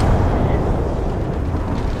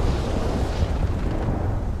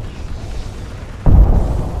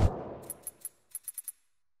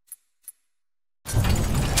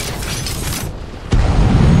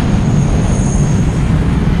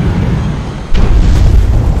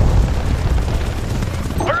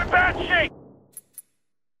 We're in bad shape.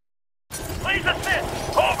 Please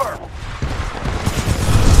assist. Over.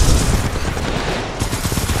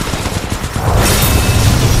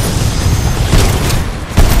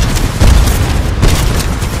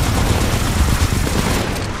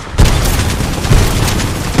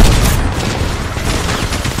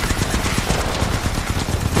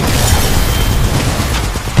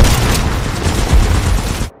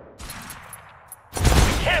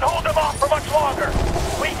 Can't hold them off for much longer.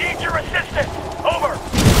 We need your assistance. Over.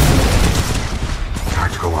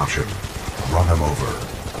 Tactical option. Run them over.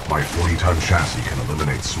 My 40-ton chassis can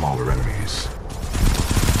eliminate smaller enemies.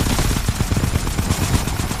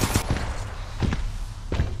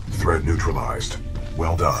 Threat neutralized.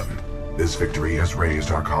 Well done. This victory has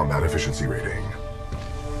raised our combat efficiency rating.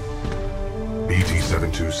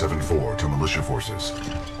 BT-7274 to militia forces.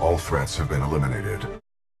 All threats have been eliminated.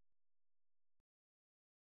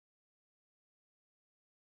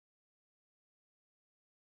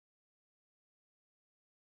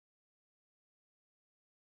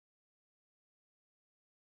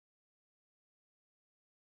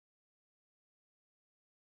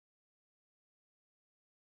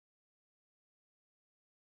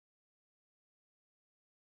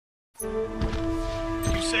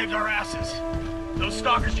 You saved our asses. Those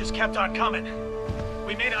stalkers just kept on coming.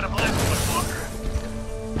 We may not have lasted much longer.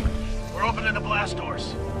 We're opening the blast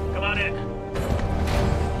doors. Come on in.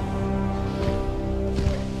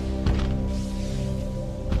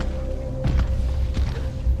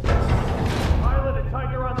 Pilot and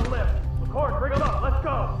Tiger on the lift. McCord, bring them up. Let's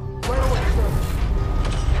go. Right away, sir.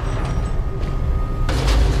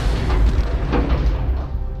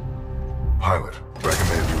 Pilot,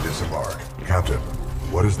 recommend you disembark. Captain,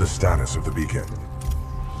 what is the status of the beacon?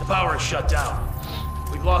 The power is shut down.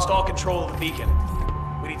 We've lost all control of the beacon.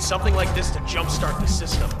 We need something like this to jumpstart the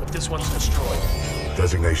system, but this one's destroyed.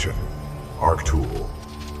 Designation. Arc tool.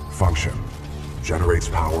 Function. Generates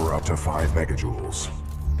power up to 5 megajoules.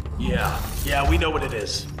 Yeah, we know what it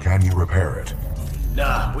is. Can you repair it?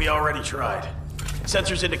 Nah, we already tried.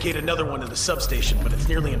 Sensors indicate another one in the substation, but it's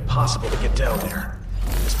nearly impossible to get down there.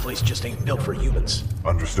 This place just ain't built for humans.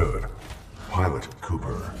 Understood. Pilot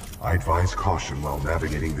Cooper, I advise caution while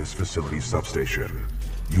navigating this facility's substation.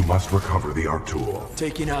 You must recover the arc tool.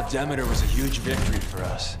 Taking out Demeter was a huge victory for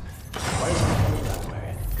us. Why is it going that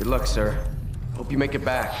way? Good luck, sir. Hope you make it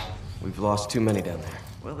back. We've lost too many down there.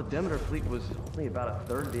 Well, the Demeter fleet was only about a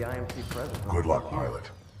third of the IMC present. Good luck,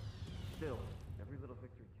 pilot. Still, every little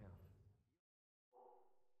victory counts.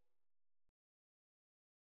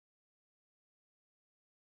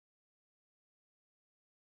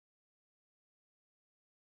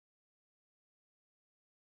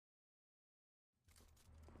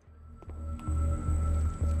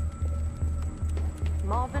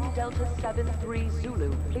 Marvin Delta 7-3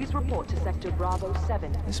 Zulu, please report to Sector Bravo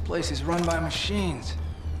 7. This place is run by machines.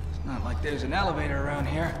 Not like there's an elevator around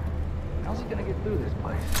here. How's he gonna get through this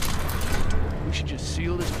place? We should just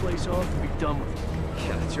seal this place off and be done with it.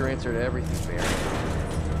 Yeah, that's your answer to everything, Barry.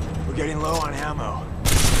 We're getting low on ammo.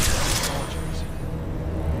 Soldiers.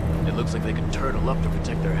 It looks like they could turtle up to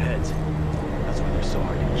protect their heads. That's why they're so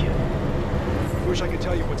hard to kill. Wish I could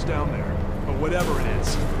tell you what's down there, but whatever it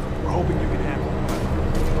is, we're hoping you can handle it.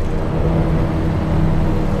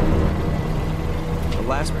 The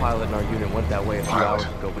last pilot in our unit went that way a few hours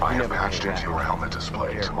ago, but I he have never patched came into back. your helmet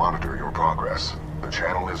display to monitor your progress. The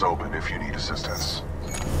channel is open if you need assistance.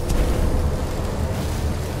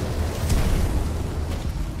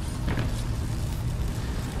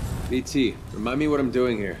 BT, remind me what I'm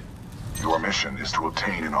doing here. Your mission is to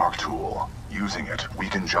obtain an ARC tool. Using it, we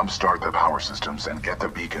can jumpstart the power systems and get the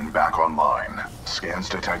beacon back online. Scans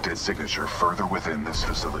detected signature further within this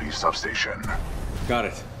facility's substation. Got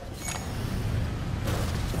it.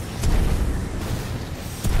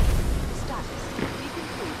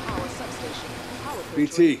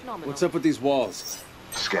 BT, what's up with these walls?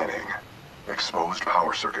 Scanning. Exposed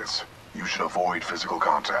power circuits. You should avoid physical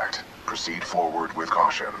contact. Proceed forward with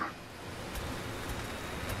caution.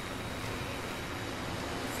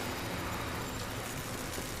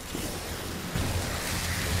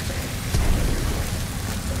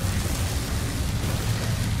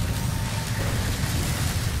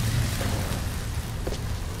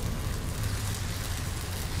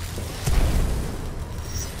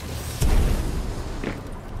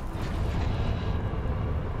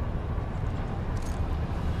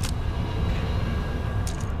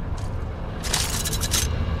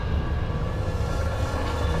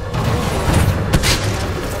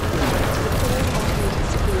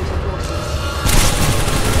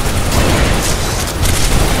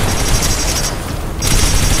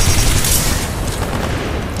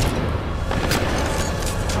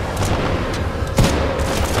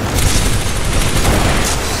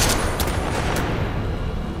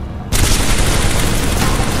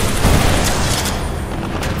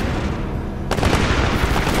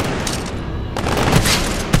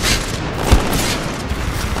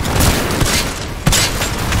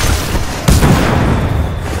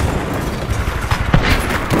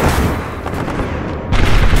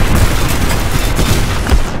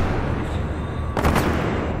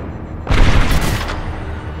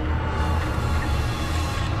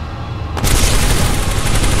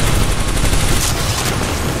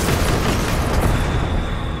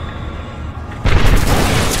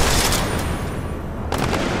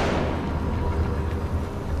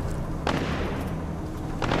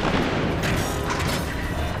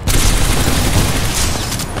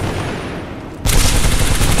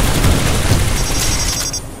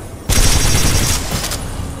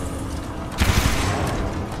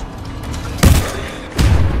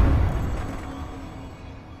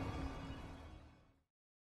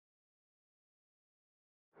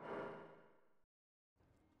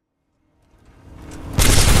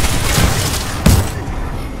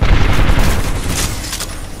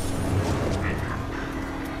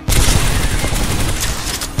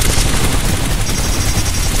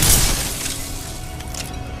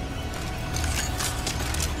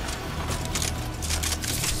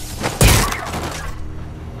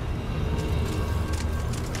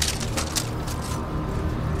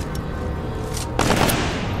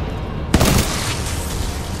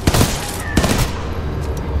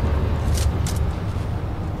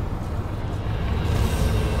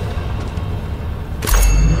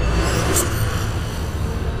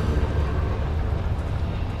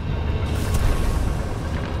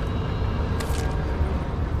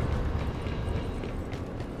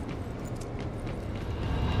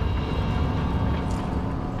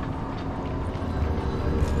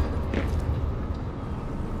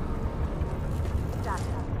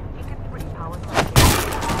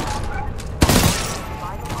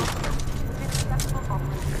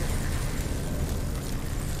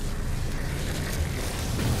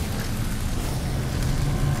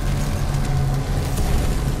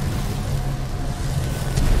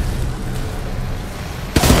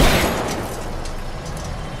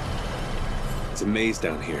 It's a maze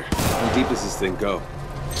down here. How deep does this thing go?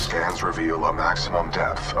 Scans reveal a maximum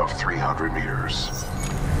depth of 300 meters.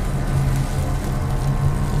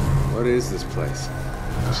 What is this place?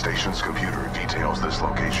 The station's computer details this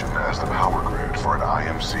location as the power grid for an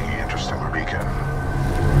IMC interstellar beacon.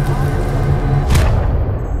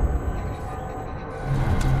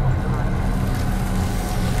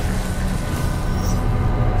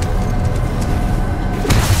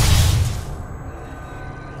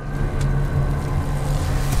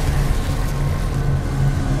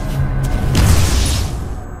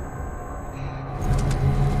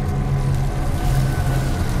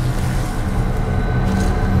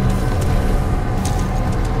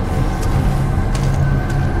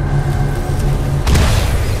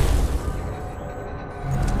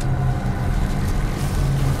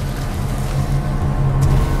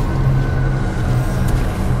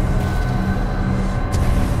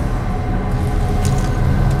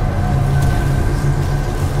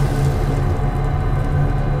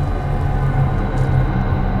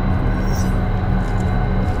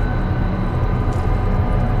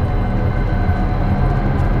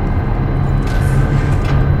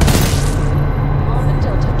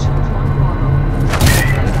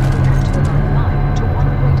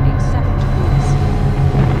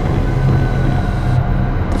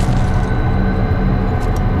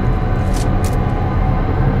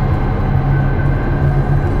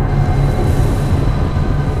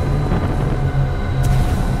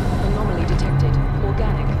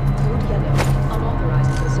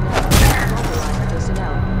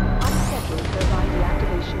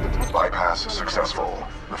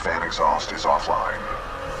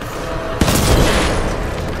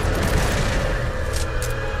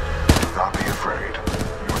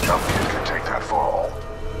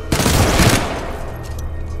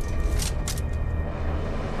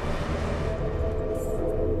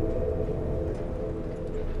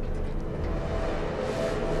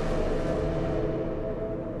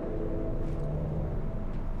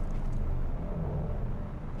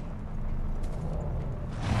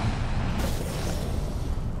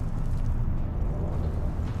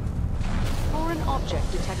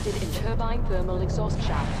 Turbine thermal exhaust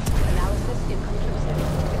shaft. Analysis inconclusive.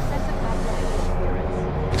 Excessive backlight interference.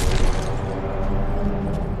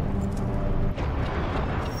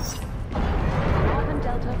 Carbon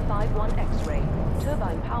Delta 5-1 X-ray.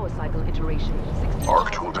 Turbine power cycle iteration 60.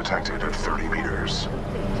 Arc tool detected at 30 meters.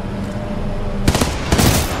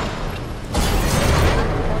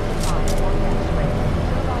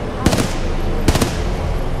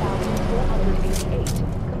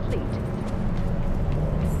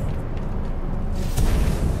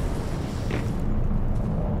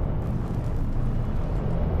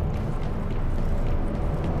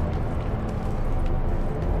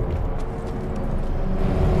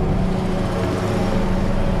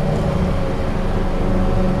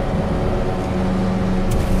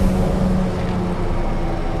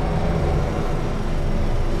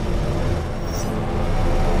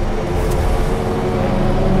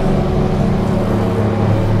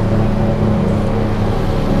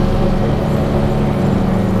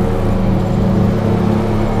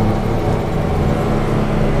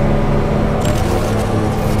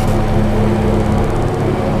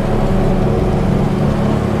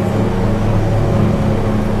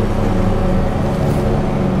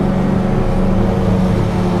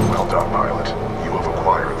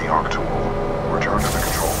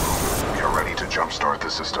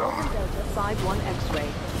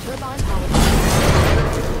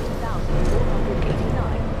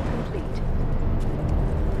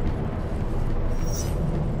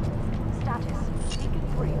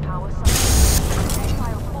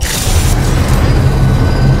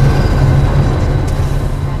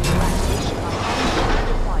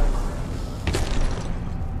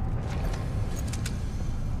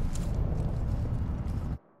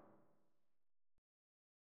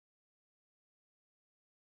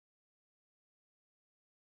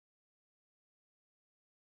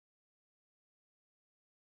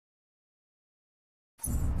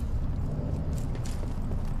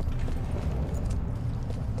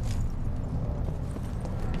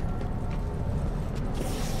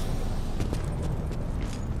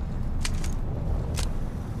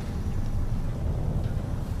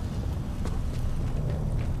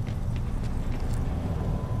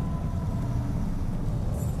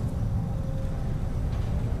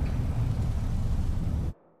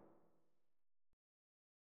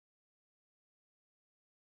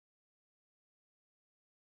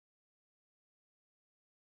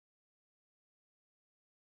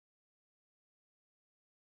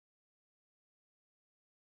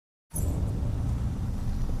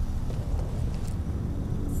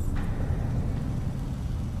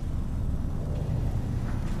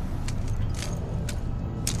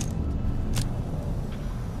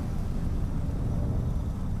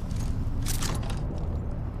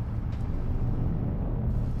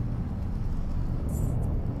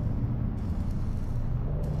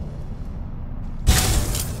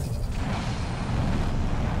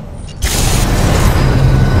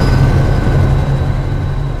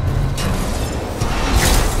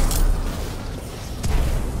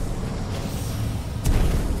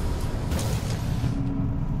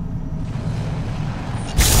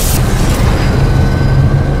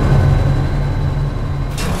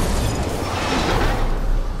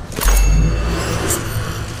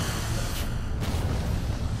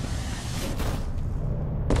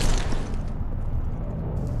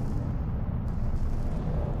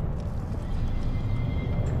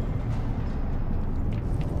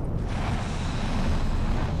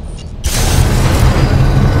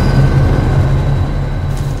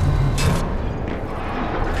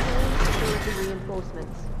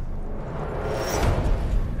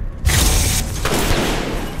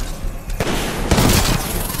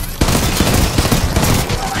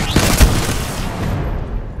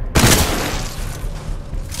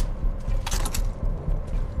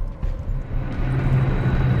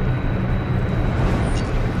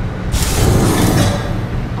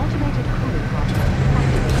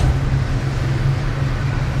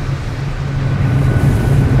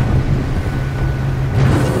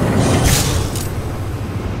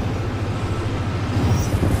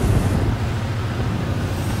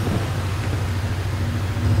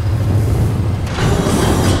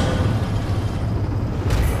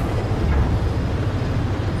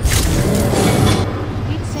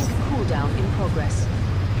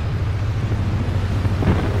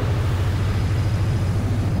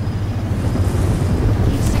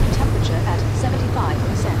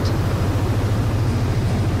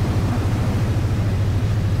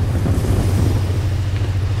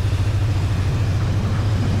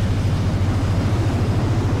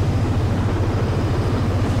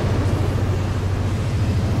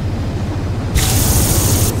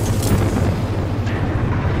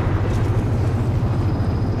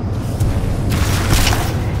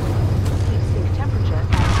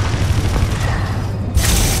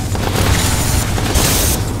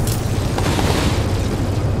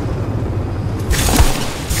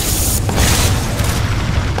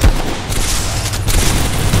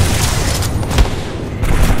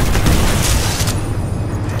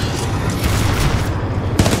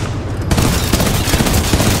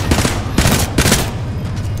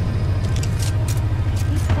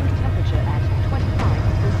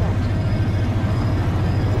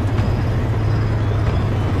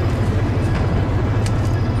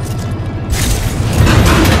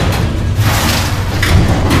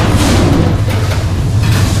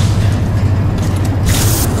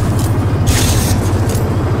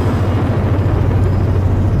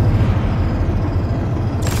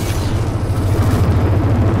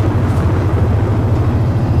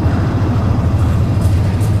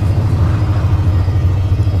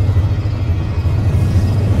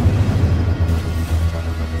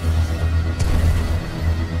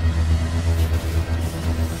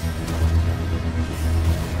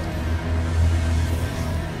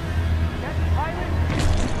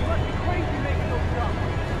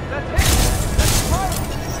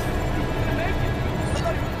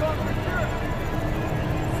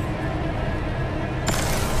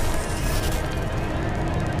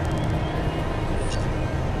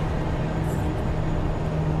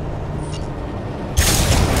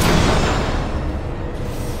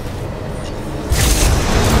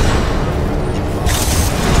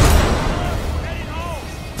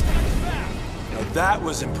 That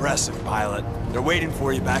was impressive, pilot. They're waiting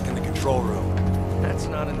for you back in the control room. That's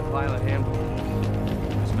not in the pilot handbook.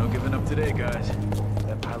 There's no giving up today, guys.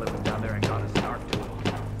 That pilot went down there and got us an arc tool.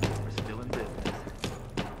 We're still in business.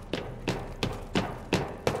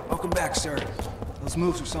 Welcome back, sir. Those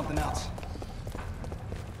moves were something else.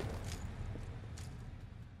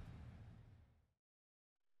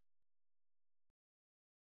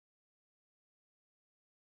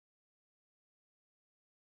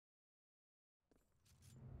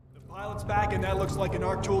 Pilot's back, and that looks like an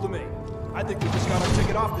arc tool to me. I think we just got our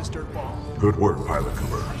ticket off this dirtball. Good work, Pilot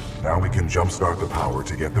Cooper. Now we can jumpstart the power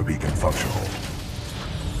to get the beacon functional.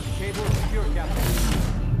 Cable is secure,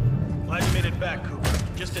 Captain. Glad you made it back, Cooper.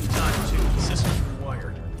 Just in time, too. The system's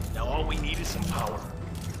rewired. Now all we need is some power.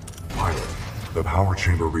 Pilot, the power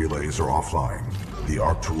chamber relays are offline. The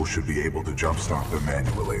arc tool should be able to jumpstart them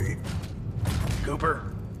manually.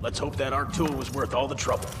 Cooper, let's hope that arc tool was worth all the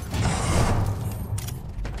trouble.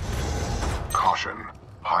 Caution.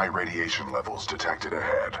 High radiation levels detected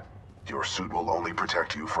ahead. Your suit will only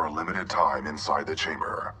protect you for a limited time inside the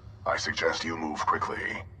chamber. I suggest you move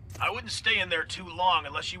quickly. I wouldn't stay in there too long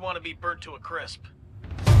unless you want to be burnt to a crisp.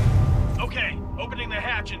 Okay, opening the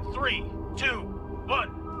hatch in 3, 2,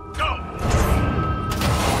 1, go!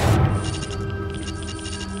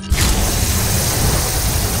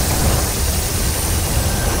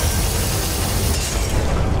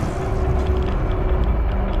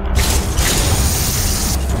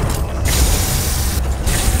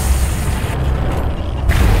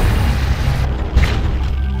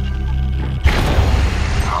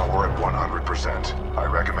 I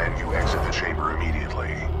recommend you exit the chamber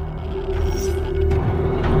immediately.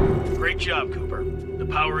 Great job, Cooper. The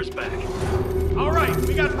power is back. All right,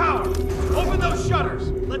 we got power. Open those shutters.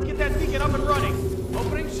 Let's get that beacon up and running.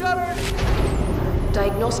 Opening shutters.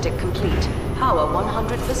 Diagnostic complete. Power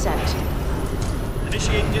 100%.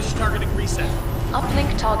 Initiate dish targeting reset.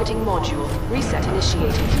 Uplink targeting module. Reset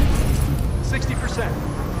initiated. 60%.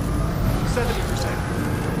 70%.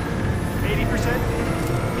 80%.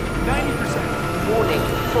 90%. Warning.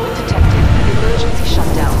 Fault detected. Emergency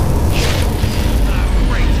shutdown.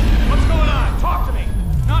 Great. What's going on? Talk to me.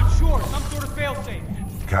 Not sure. Some sort of failsafe.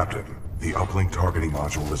 Captain, the uplink targeting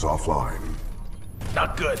module is offline.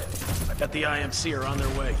 Not good. I bet the IMC are on their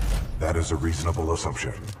way. That is a reasonable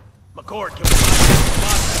assumption. McCord, can we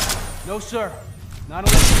find No, sir. Not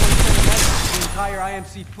unless you want to send a message to the entire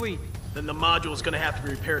IMC fleet. Then the module's gonna have to be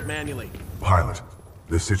repaired manually. Pilot,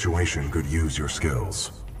 this situation could use your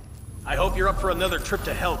skills. I hope you're up for another trip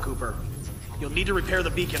to hell, Cooper. You'll need to repair the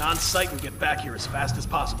beacon on site and get back here as fast as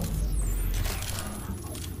possible.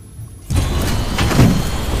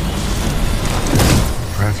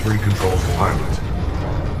 Transferring control to pilot.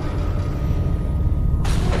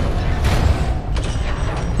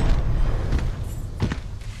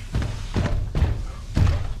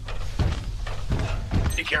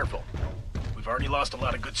 Be careful. We've already lost a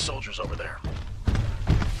lot of good soldiers over there.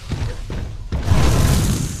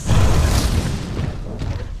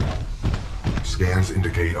 Scans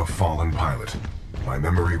indicate a fallen pilot. My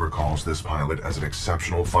memory recalls this pilot as an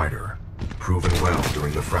exceptional fighter, proven well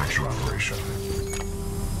during the Fracture operation.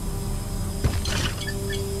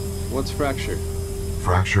 What's Fracture?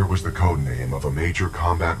 Fracture was the code name of a major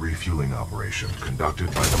combat refueling operation conducted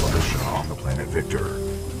by the militia on the planet Victor.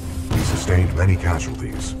 We sustained many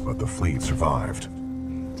casualties, but the fleet survived.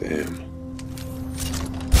 Damn.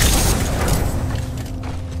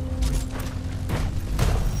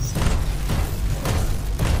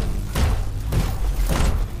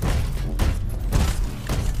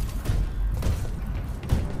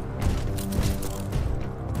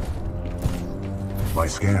 My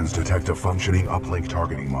scans detect a functioning uplink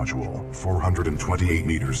targeting module, 428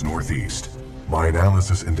 meters northeast. My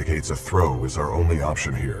analysis indicates a throw is our only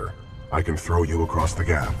option here. I can throw you across the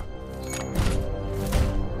gap.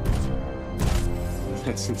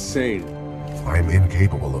 That's insane. I'm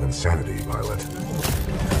incapable of insanity, pilot.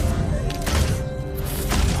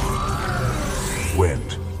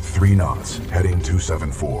 Wind, 3 knots, heading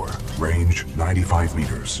 274. Range, 95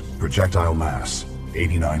 meters. Projectile mass,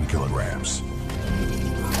 89 kilograms.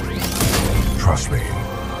 Trust me.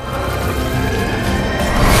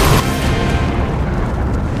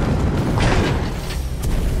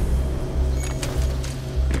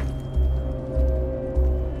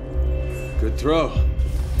 Good throw.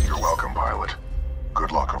 You're welcome, pilot.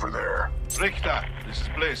 Good luck over there. Richter, this is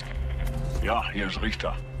Blisk. Yeah, here's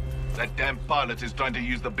Richter. That damn pilot is trying to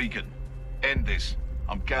use the beacon. End this.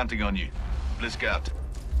 I'm counting on you. Blisk out.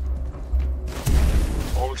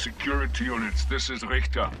 All security units, this is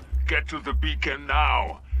Richter. Get to the beacon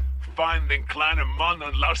now. Find den kleinen Mann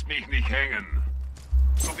und lass mich nicht hängen.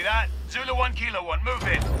 Copy that. Zulu 1, Kilo 1, move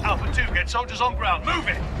in. Alpha 2, get soldiers on ground. Move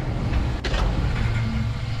it!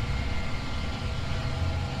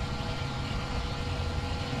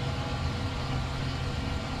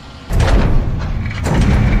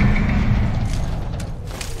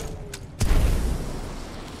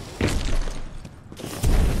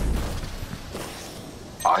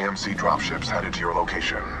 IMC dropships headed to your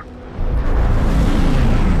location.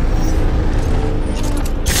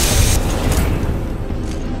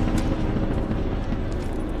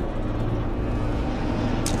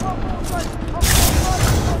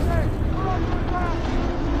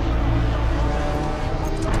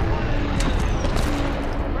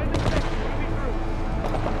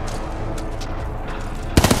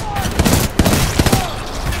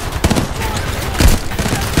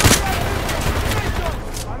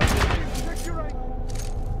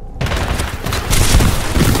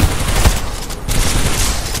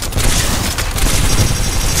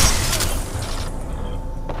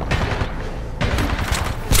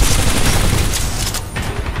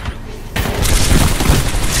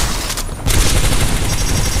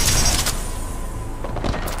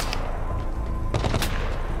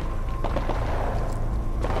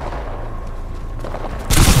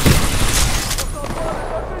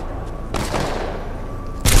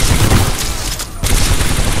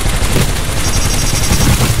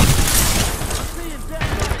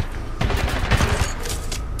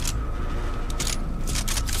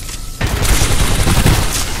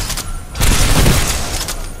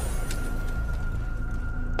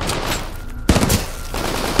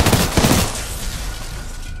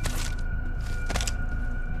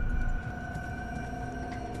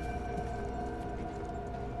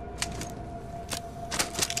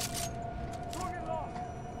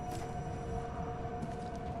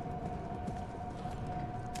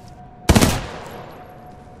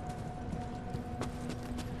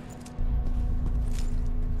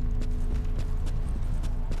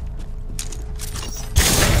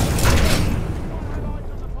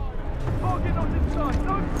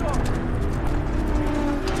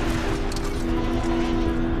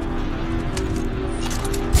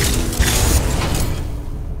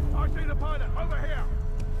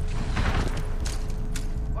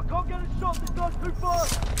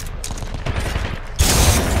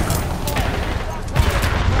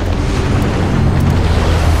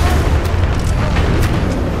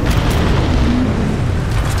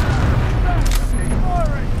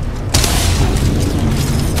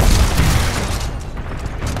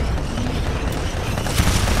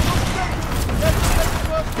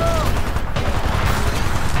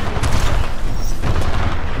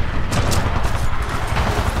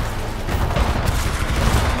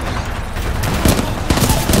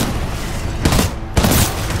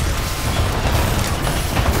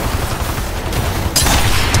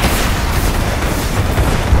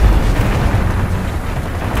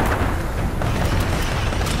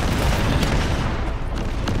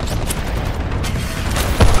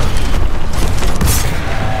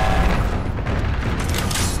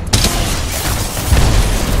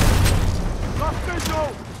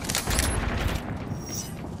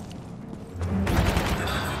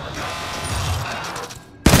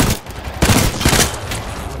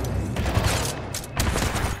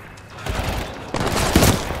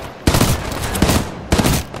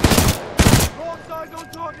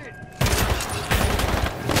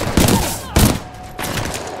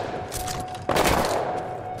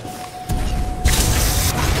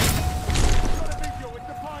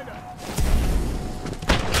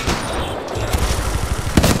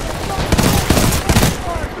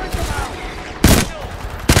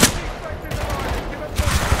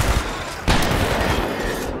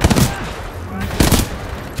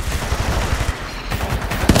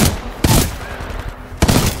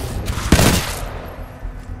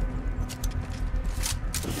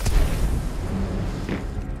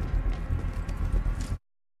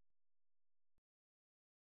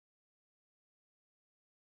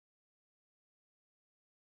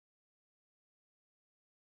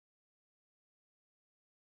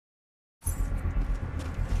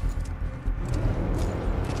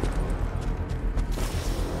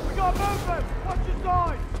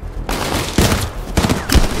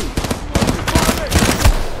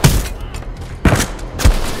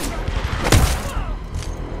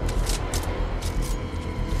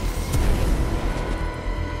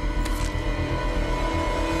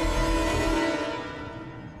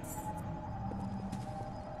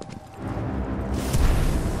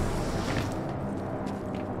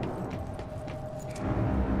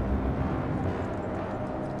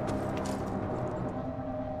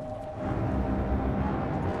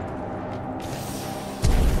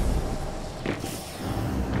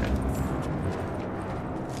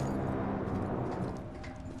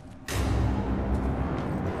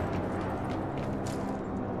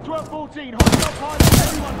 12-14, hostile pilot,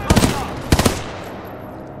 everyone coming up!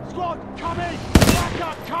 Squad, coming! Back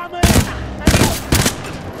up, coming!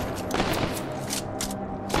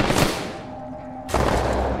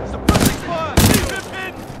 Suppressing fire! Keep him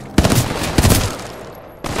in!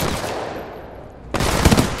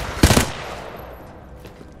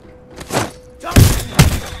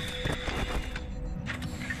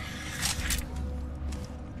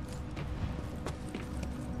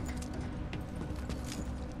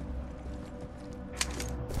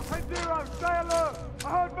 Stay alert! I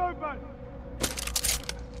heard movement!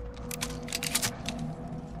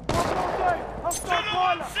 Hostile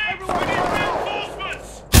pilot! Everyone reinforcements!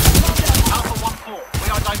 Alpha 1-4, we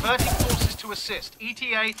are diverting forces to assist.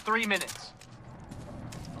 ETA 3 minutes.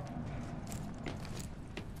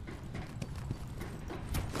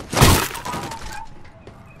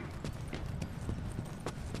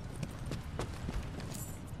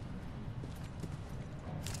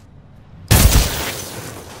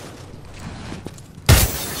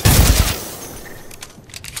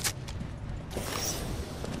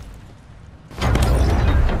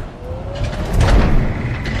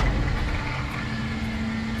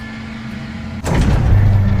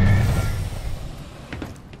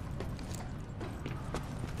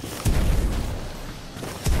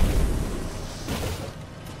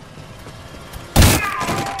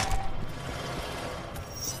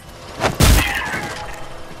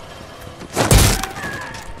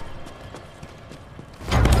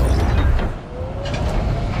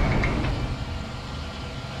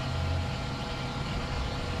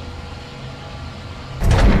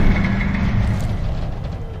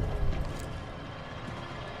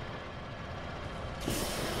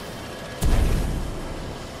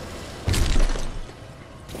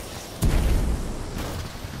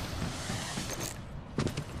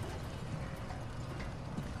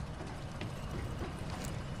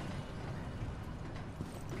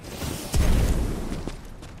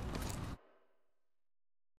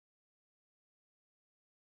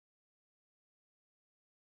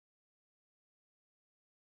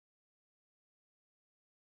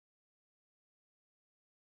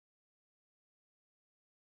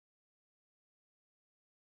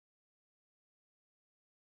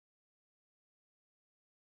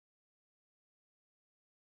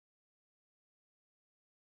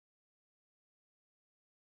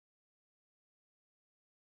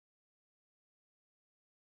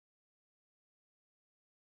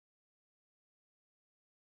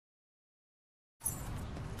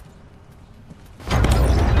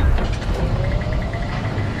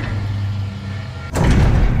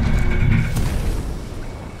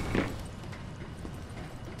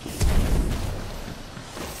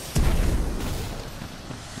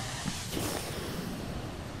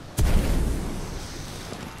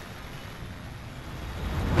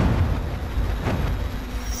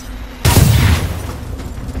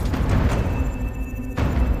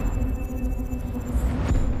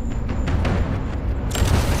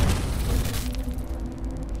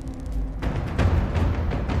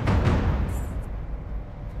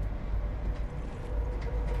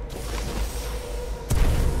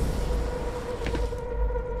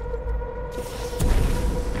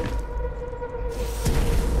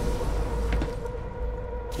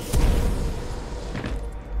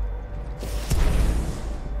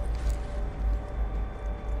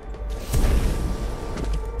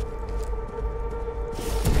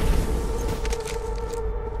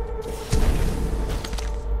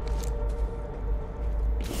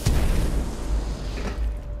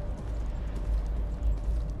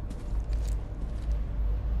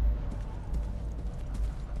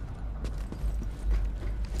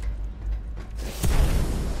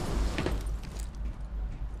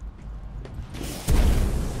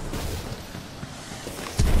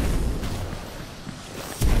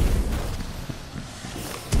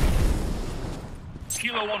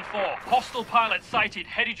 Kilo 1-4, hostile pilot sighted,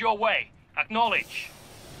 headed your way. Acknowledge.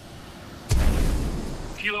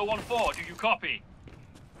 Kilo 1-4, do you copy?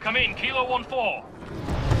 Come in, Kilo 1-4.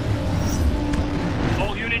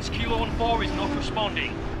 All units, Kilo 1-4 is not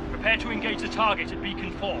responding. Prepare to engage the target at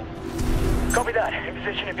Beacon 4. Copy that. In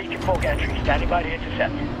position at Beacon 4 gantry, standing by to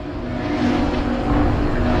intercept.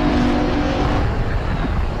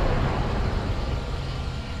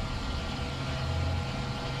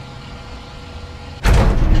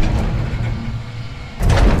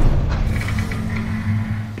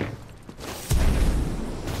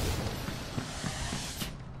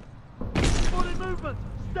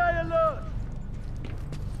 Stay alert!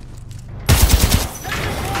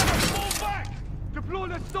 Fall back! Deploy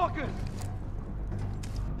the stalkers!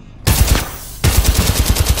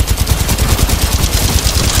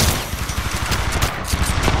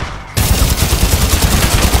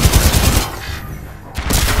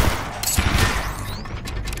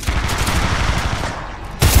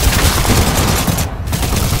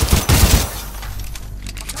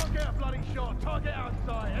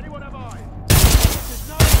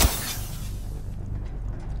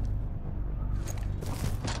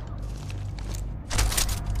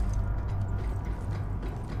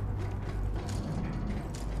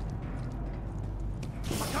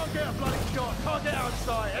 get a bloody shot. Can't get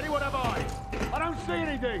outside. Anyone have eyes? I don't see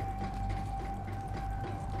anything.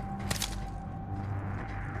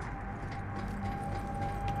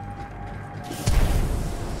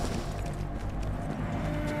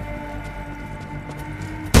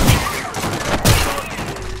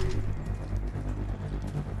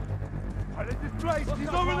 He's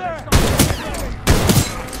over there!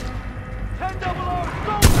 10-0,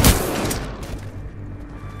 go!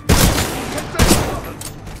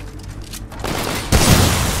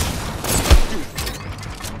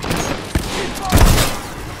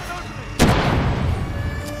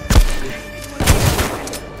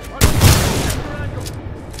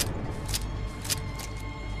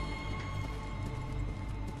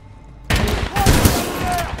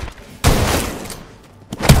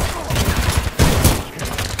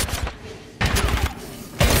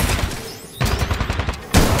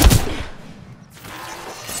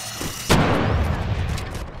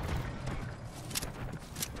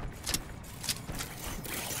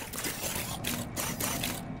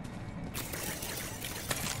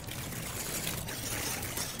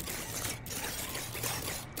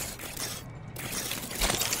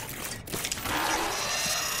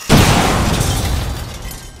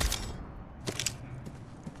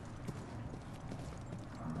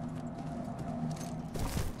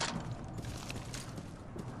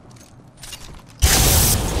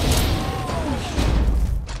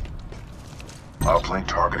 Uplink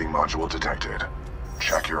targeting module detected.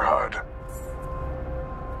 Check your HUD.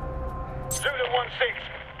 Zulu 1-6,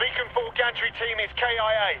 Beacon 4 gantry team is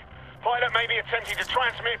KIA. Pilot may be attempting to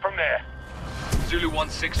transmit from there. Zulu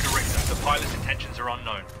 1-6 Director, the pilot's intentions are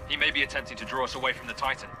unknown. He may be attempting to draw us away from the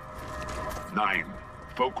Titan. 9.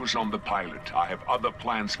 Focus on the pilot. I have other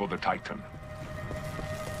plans for the Titan.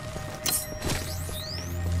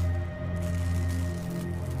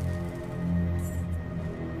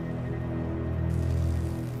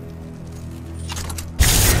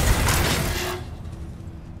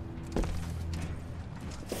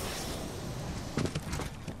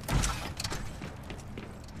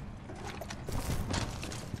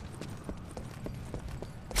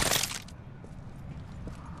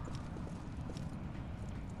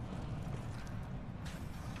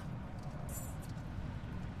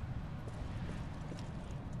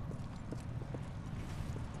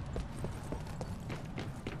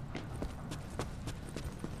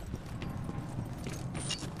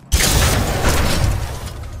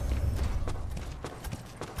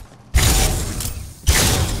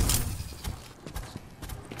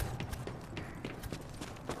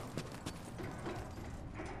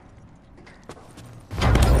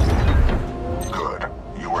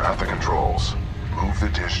 Move the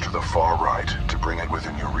dish to the far right to bring it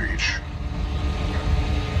within your reach.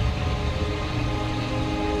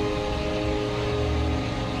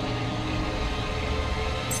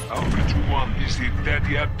 Alpha 2-1, is he dead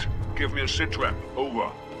yet? Give me a sit-rep.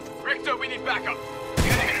 Over. Richter, we need backup. The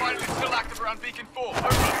enemy pilot is still active around Beacon 4. Over.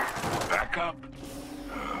 Backup?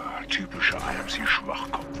 Typischer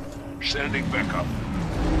IMC-Schwachkopf. Sending backup.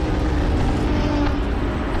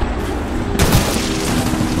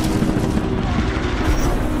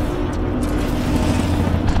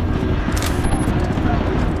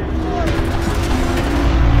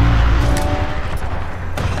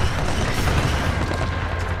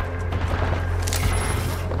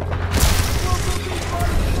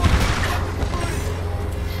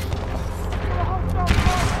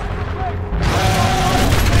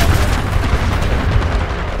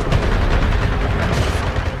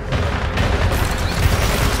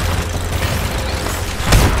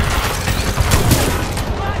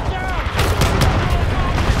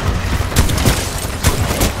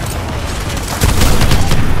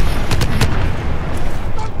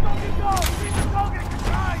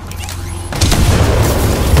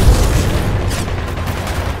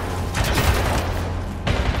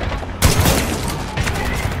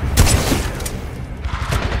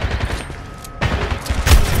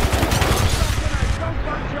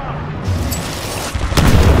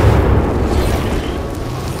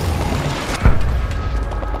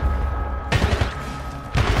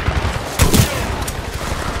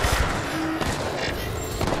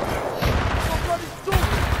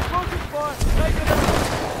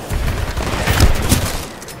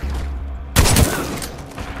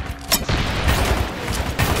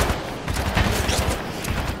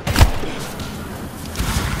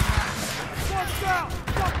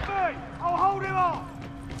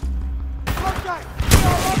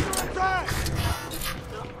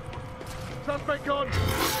 Suspect gone!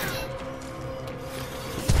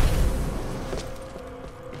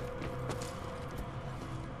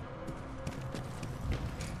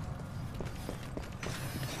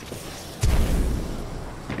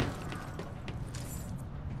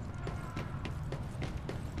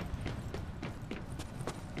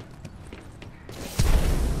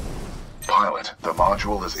 Pilot, the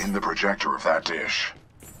module is in the projector of that dish.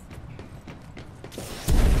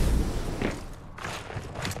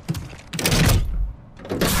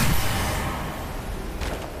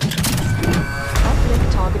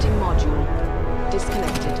 Uplink targeting module.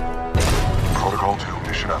 Disconnected. Protocol 2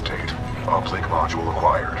 mission update. Uplink module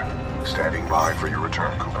acquired. Standing by for your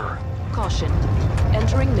return, Cooper. Caution.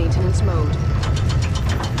 Entering maintenance mode.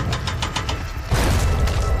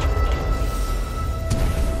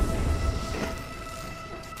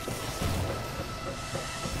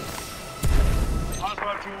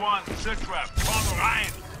 Alpha 2-1, Sitrap, komm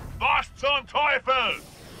rein! Was zum Teufel?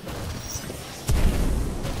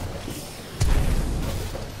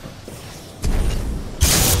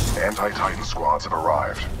 Anti-Titan squads have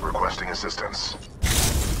arrived, requesting assistance.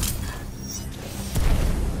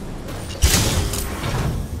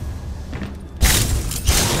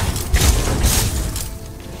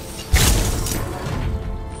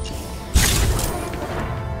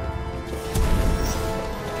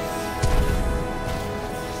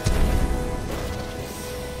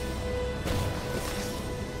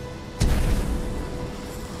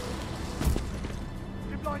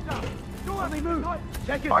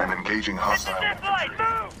 I am engaging hostile.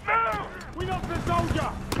 Move! Move! We got the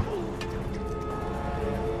soldier!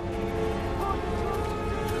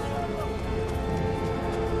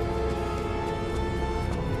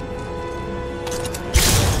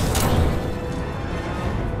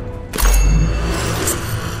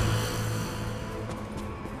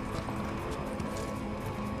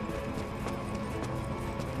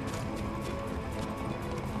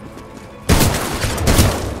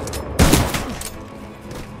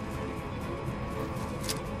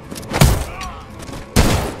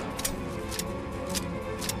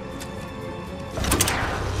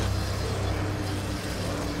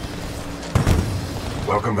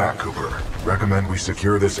 Welcome back, Cooper. Recommend we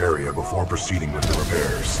secure this area before proceeding with the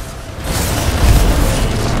repairs.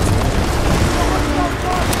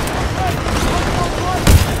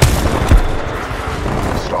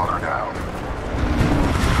 Stalker down.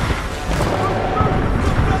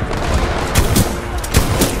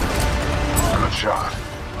 Good shot.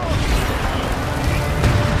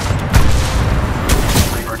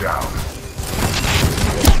 Reaper down.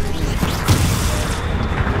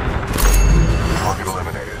 Target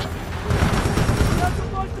eliminated.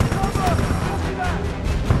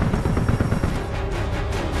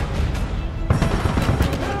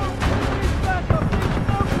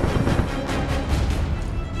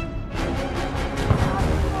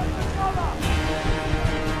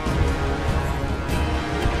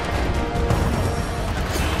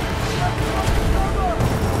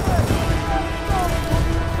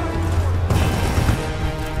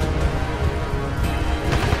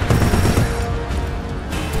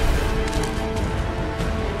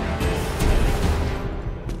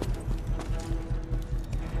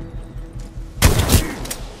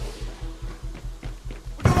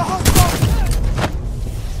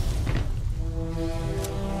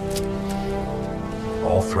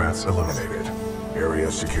 All threats eliminated.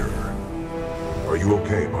 Area secure. Are you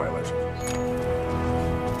okay, pilot?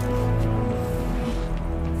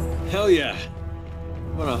 Hell yeah.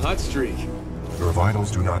 I'm on a hot streak. Your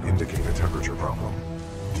vitals do not indicate a temperature problem.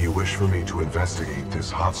 Do you wish for me to investigate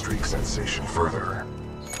this hot streak sensation further?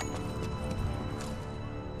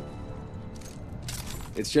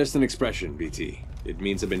 It's just an expression, BT. It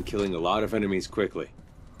means I've been killing a lot of enemies quickly.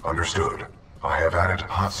 Understood. I have added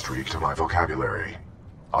hot streak to my vocabulary.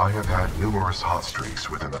 I have had numerous hot streaks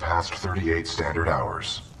within the past 38 standard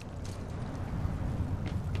hours.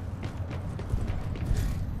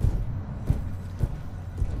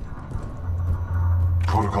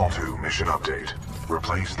 Protocol 2 mission update.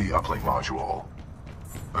 Replace the uplink module.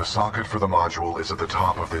 The socket for the module is at the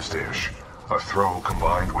top of this dish. A throw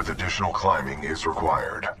combined with additional climbing is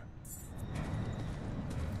required.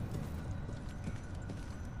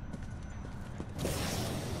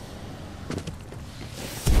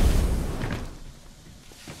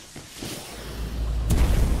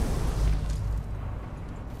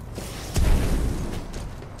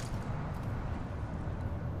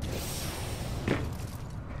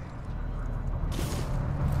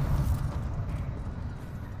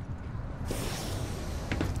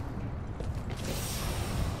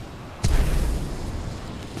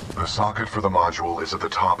 The socket for the module is at the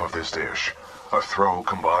top of this dish. A throw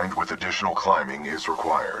combined with additional climbing is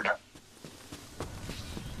required.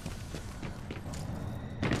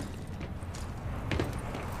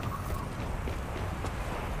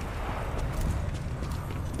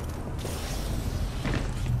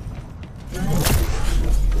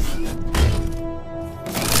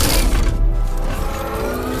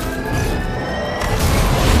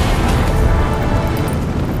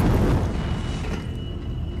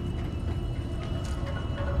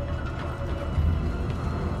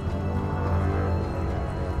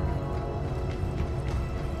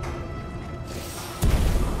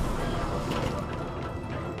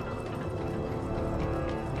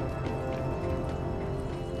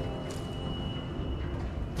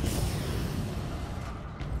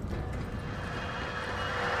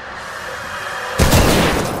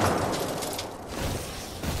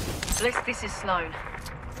 Bliss, this is Sloan.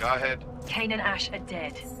 Go ahead. Kane and Ash are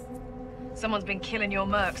dead. Someone's been killing your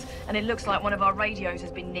mercs, and it looks like one of our radios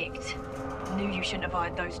has been nicked. Knew you shouldn't have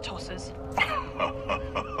hired those tossers.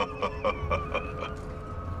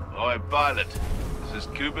 Oi, pilot. This is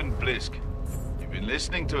Cuban Blisk. You've been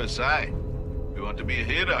listening to us, eh? You want to be a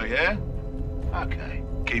hero, yeah? Okay.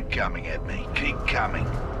 Keep coming at me. Keep coming.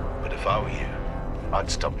 But if I were you, I'd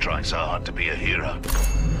stop trying so hard to be a hero.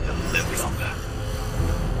 You'll live longer.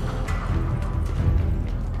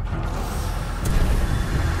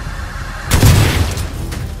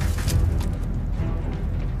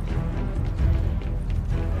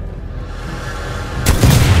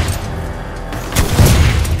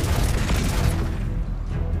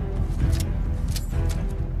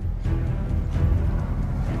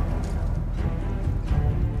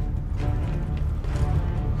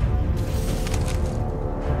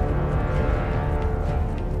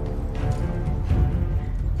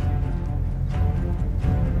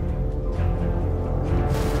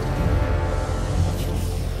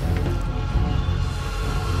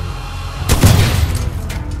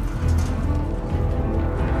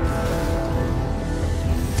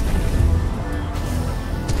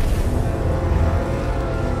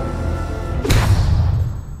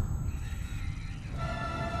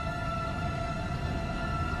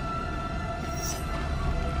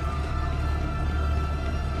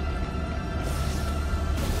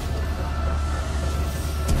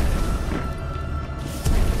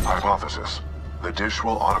 Hypothesis. The dish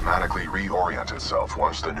will automatically reorient itself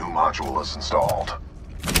once the new module is installed.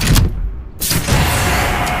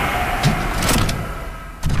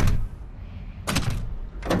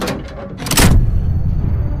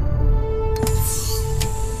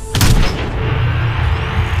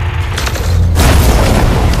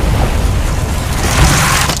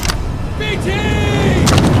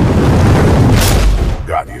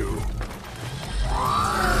 Got you.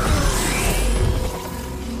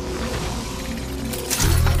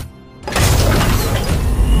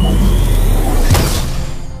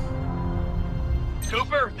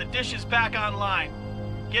 The dish is back online.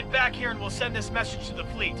 Get back here and we'll send this message to the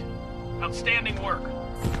fleet. Outstanding work.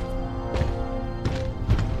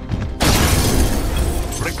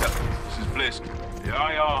 Richter, this is Blisk.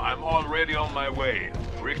 Yeah, I'm already on my way.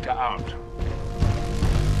 Richter out.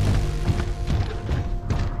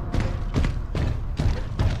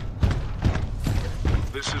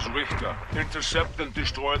 This is Richter. Intercept and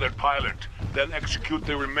destroy that pilot. Then execute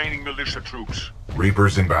the remaining militia troops.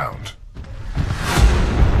 Reapers inbound.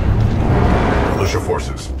 Militia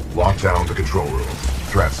forces, lock down the control room.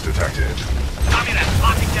 Threats detected. Copy that.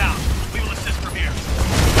 Locking down. We will assist from here.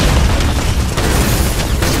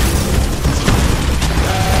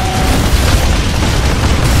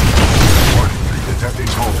 Warning, detecting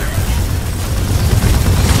cold damage.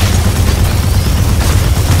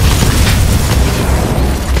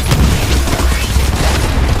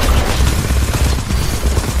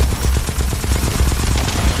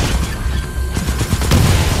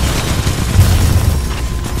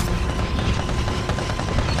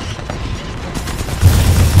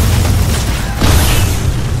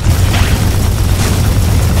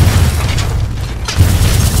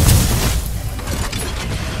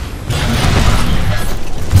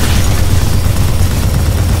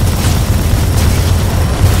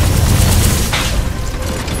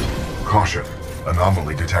 Caution.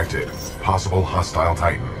 Anomaly detected. Possible hostile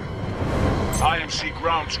Titan. IMC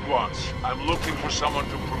ground squads. I'm looking for someone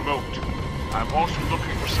to promote. I'm also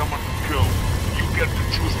looking for someone to kill. You get to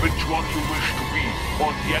choose which one you wish to be.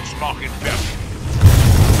 Und jetzt mach ihn fertig.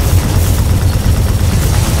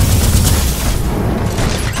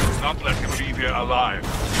 Not let him leave here alive.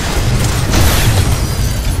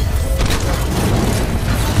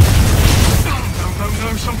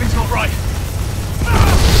 No, something's not right.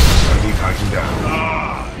 Enemy Titan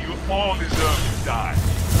down. You all deserve to die.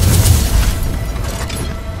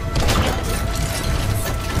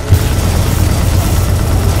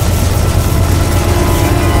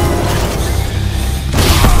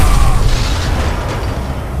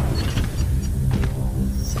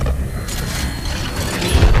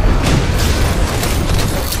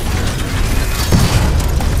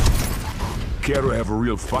 Care to have a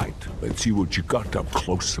real fight? Let's see what you got up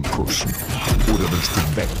close and personal. Oder willst du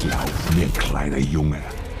weglaufen, wie ein kleiner Junge?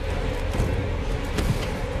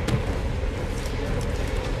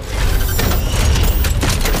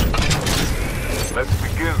 Let's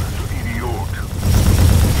begin, du Idiot.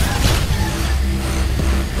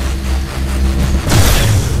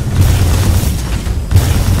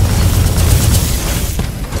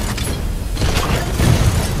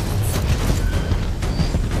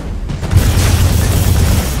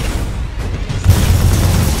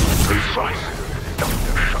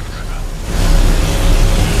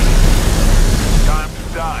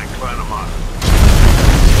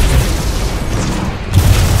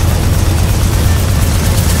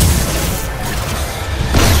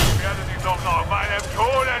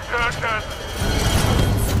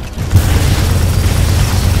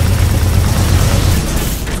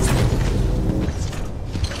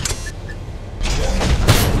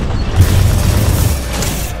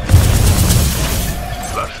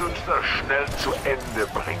 zu Ende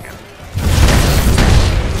bringen.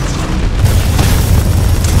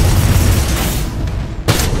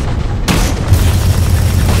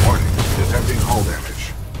 Warning, detecting hull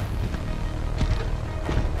damage.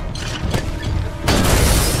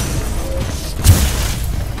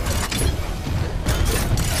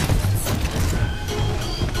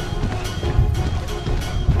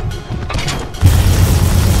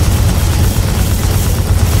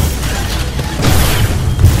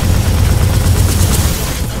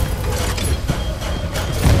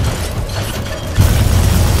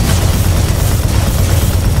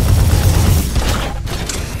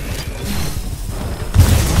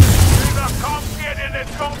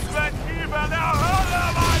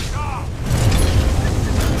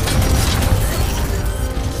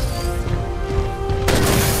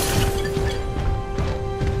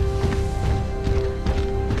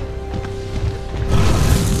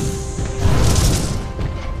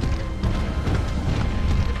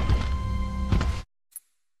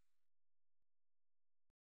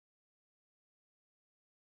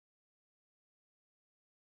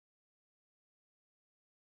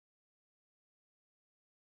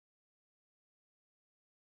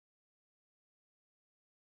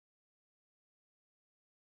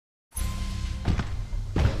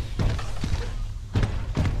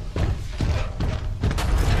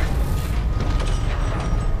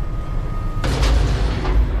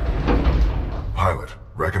 Pilot,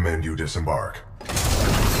 recommend you disembark.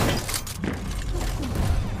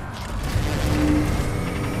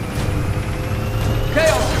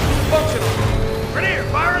 Chaos, functional. Rainier,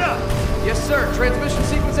 fire it up! Yes, sir. Transmission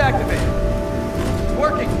sequence activated. It's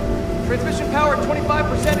working. Transmission power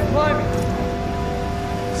 25% and climbing.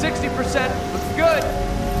 60%. Looks good.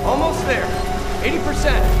 Almost there.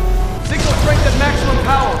 80%. Signal strength at maximum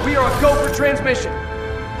power. We are a go for transmission.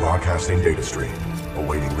 Broadcasting data stream.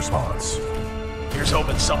 Awaiting response. Here's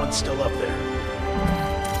hoping someone's still up there.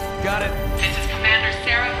 Got it. This is Commander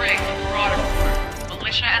Sarah Briggs of Marauder Corps.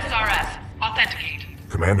 Militia SRS. Authenticate.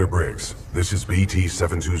 Commander Briggs, this is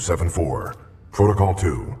BT-7274. Protocol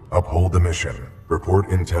 2, uphold the mission. Report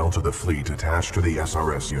intel to the fleet attached to the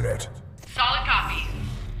SRS unit. Solid copy.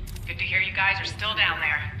 Good to hear you guys are still down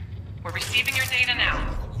there. We're receiving your data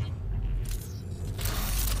now.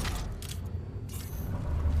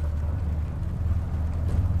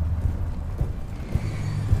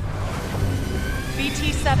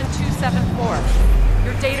 BT-7274.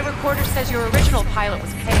 Your data recorder says your original pilot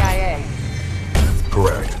was KIA.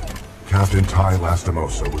 Correct. Captain Ty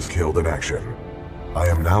Lastimosa was killed in action. I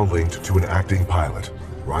am now linked to an acting pilot,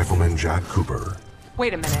 Rifleman Jack Cooper.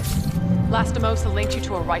 Wait a minute. Lastimosa linked you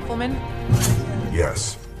to a rifleman?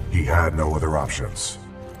 Yes, he had no other options.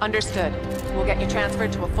 Understood. We'll get you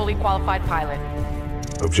transferred to a fully qualified pilot.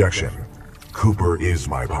 Objection. Cooper is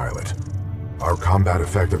my pilot. Our combat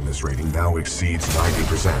effectiveness rating now exceeds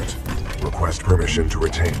 90%. Request permission to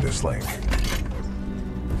retain this link.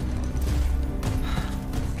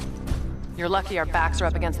 You're lucky our backs are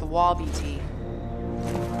up against the wall, BT.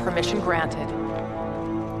 Permission granted.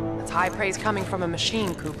 That's high praise coming from a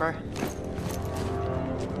machine, Cooper.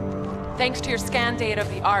 Thanks to your scan data of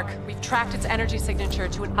the Ark, we've tracked its energy signature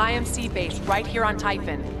to an IMC base right here on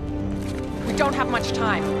Typhon. We don't have much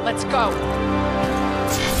time. Let's go!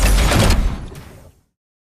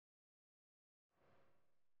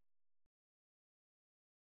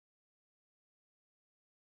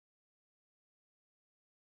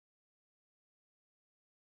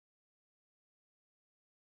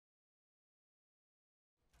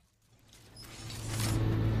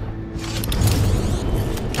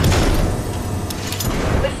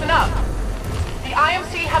 The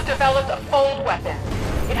IMC have developed a fold weapon.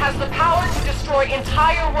 It has the power to destroy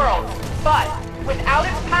entire worlds, but without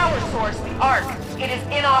its power source, the Ark, it is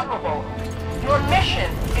inoperable. Your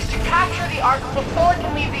mission is to capture the Ark before it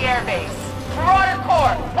can leave the airbase. Marauder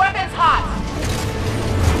Corps, weapons hot!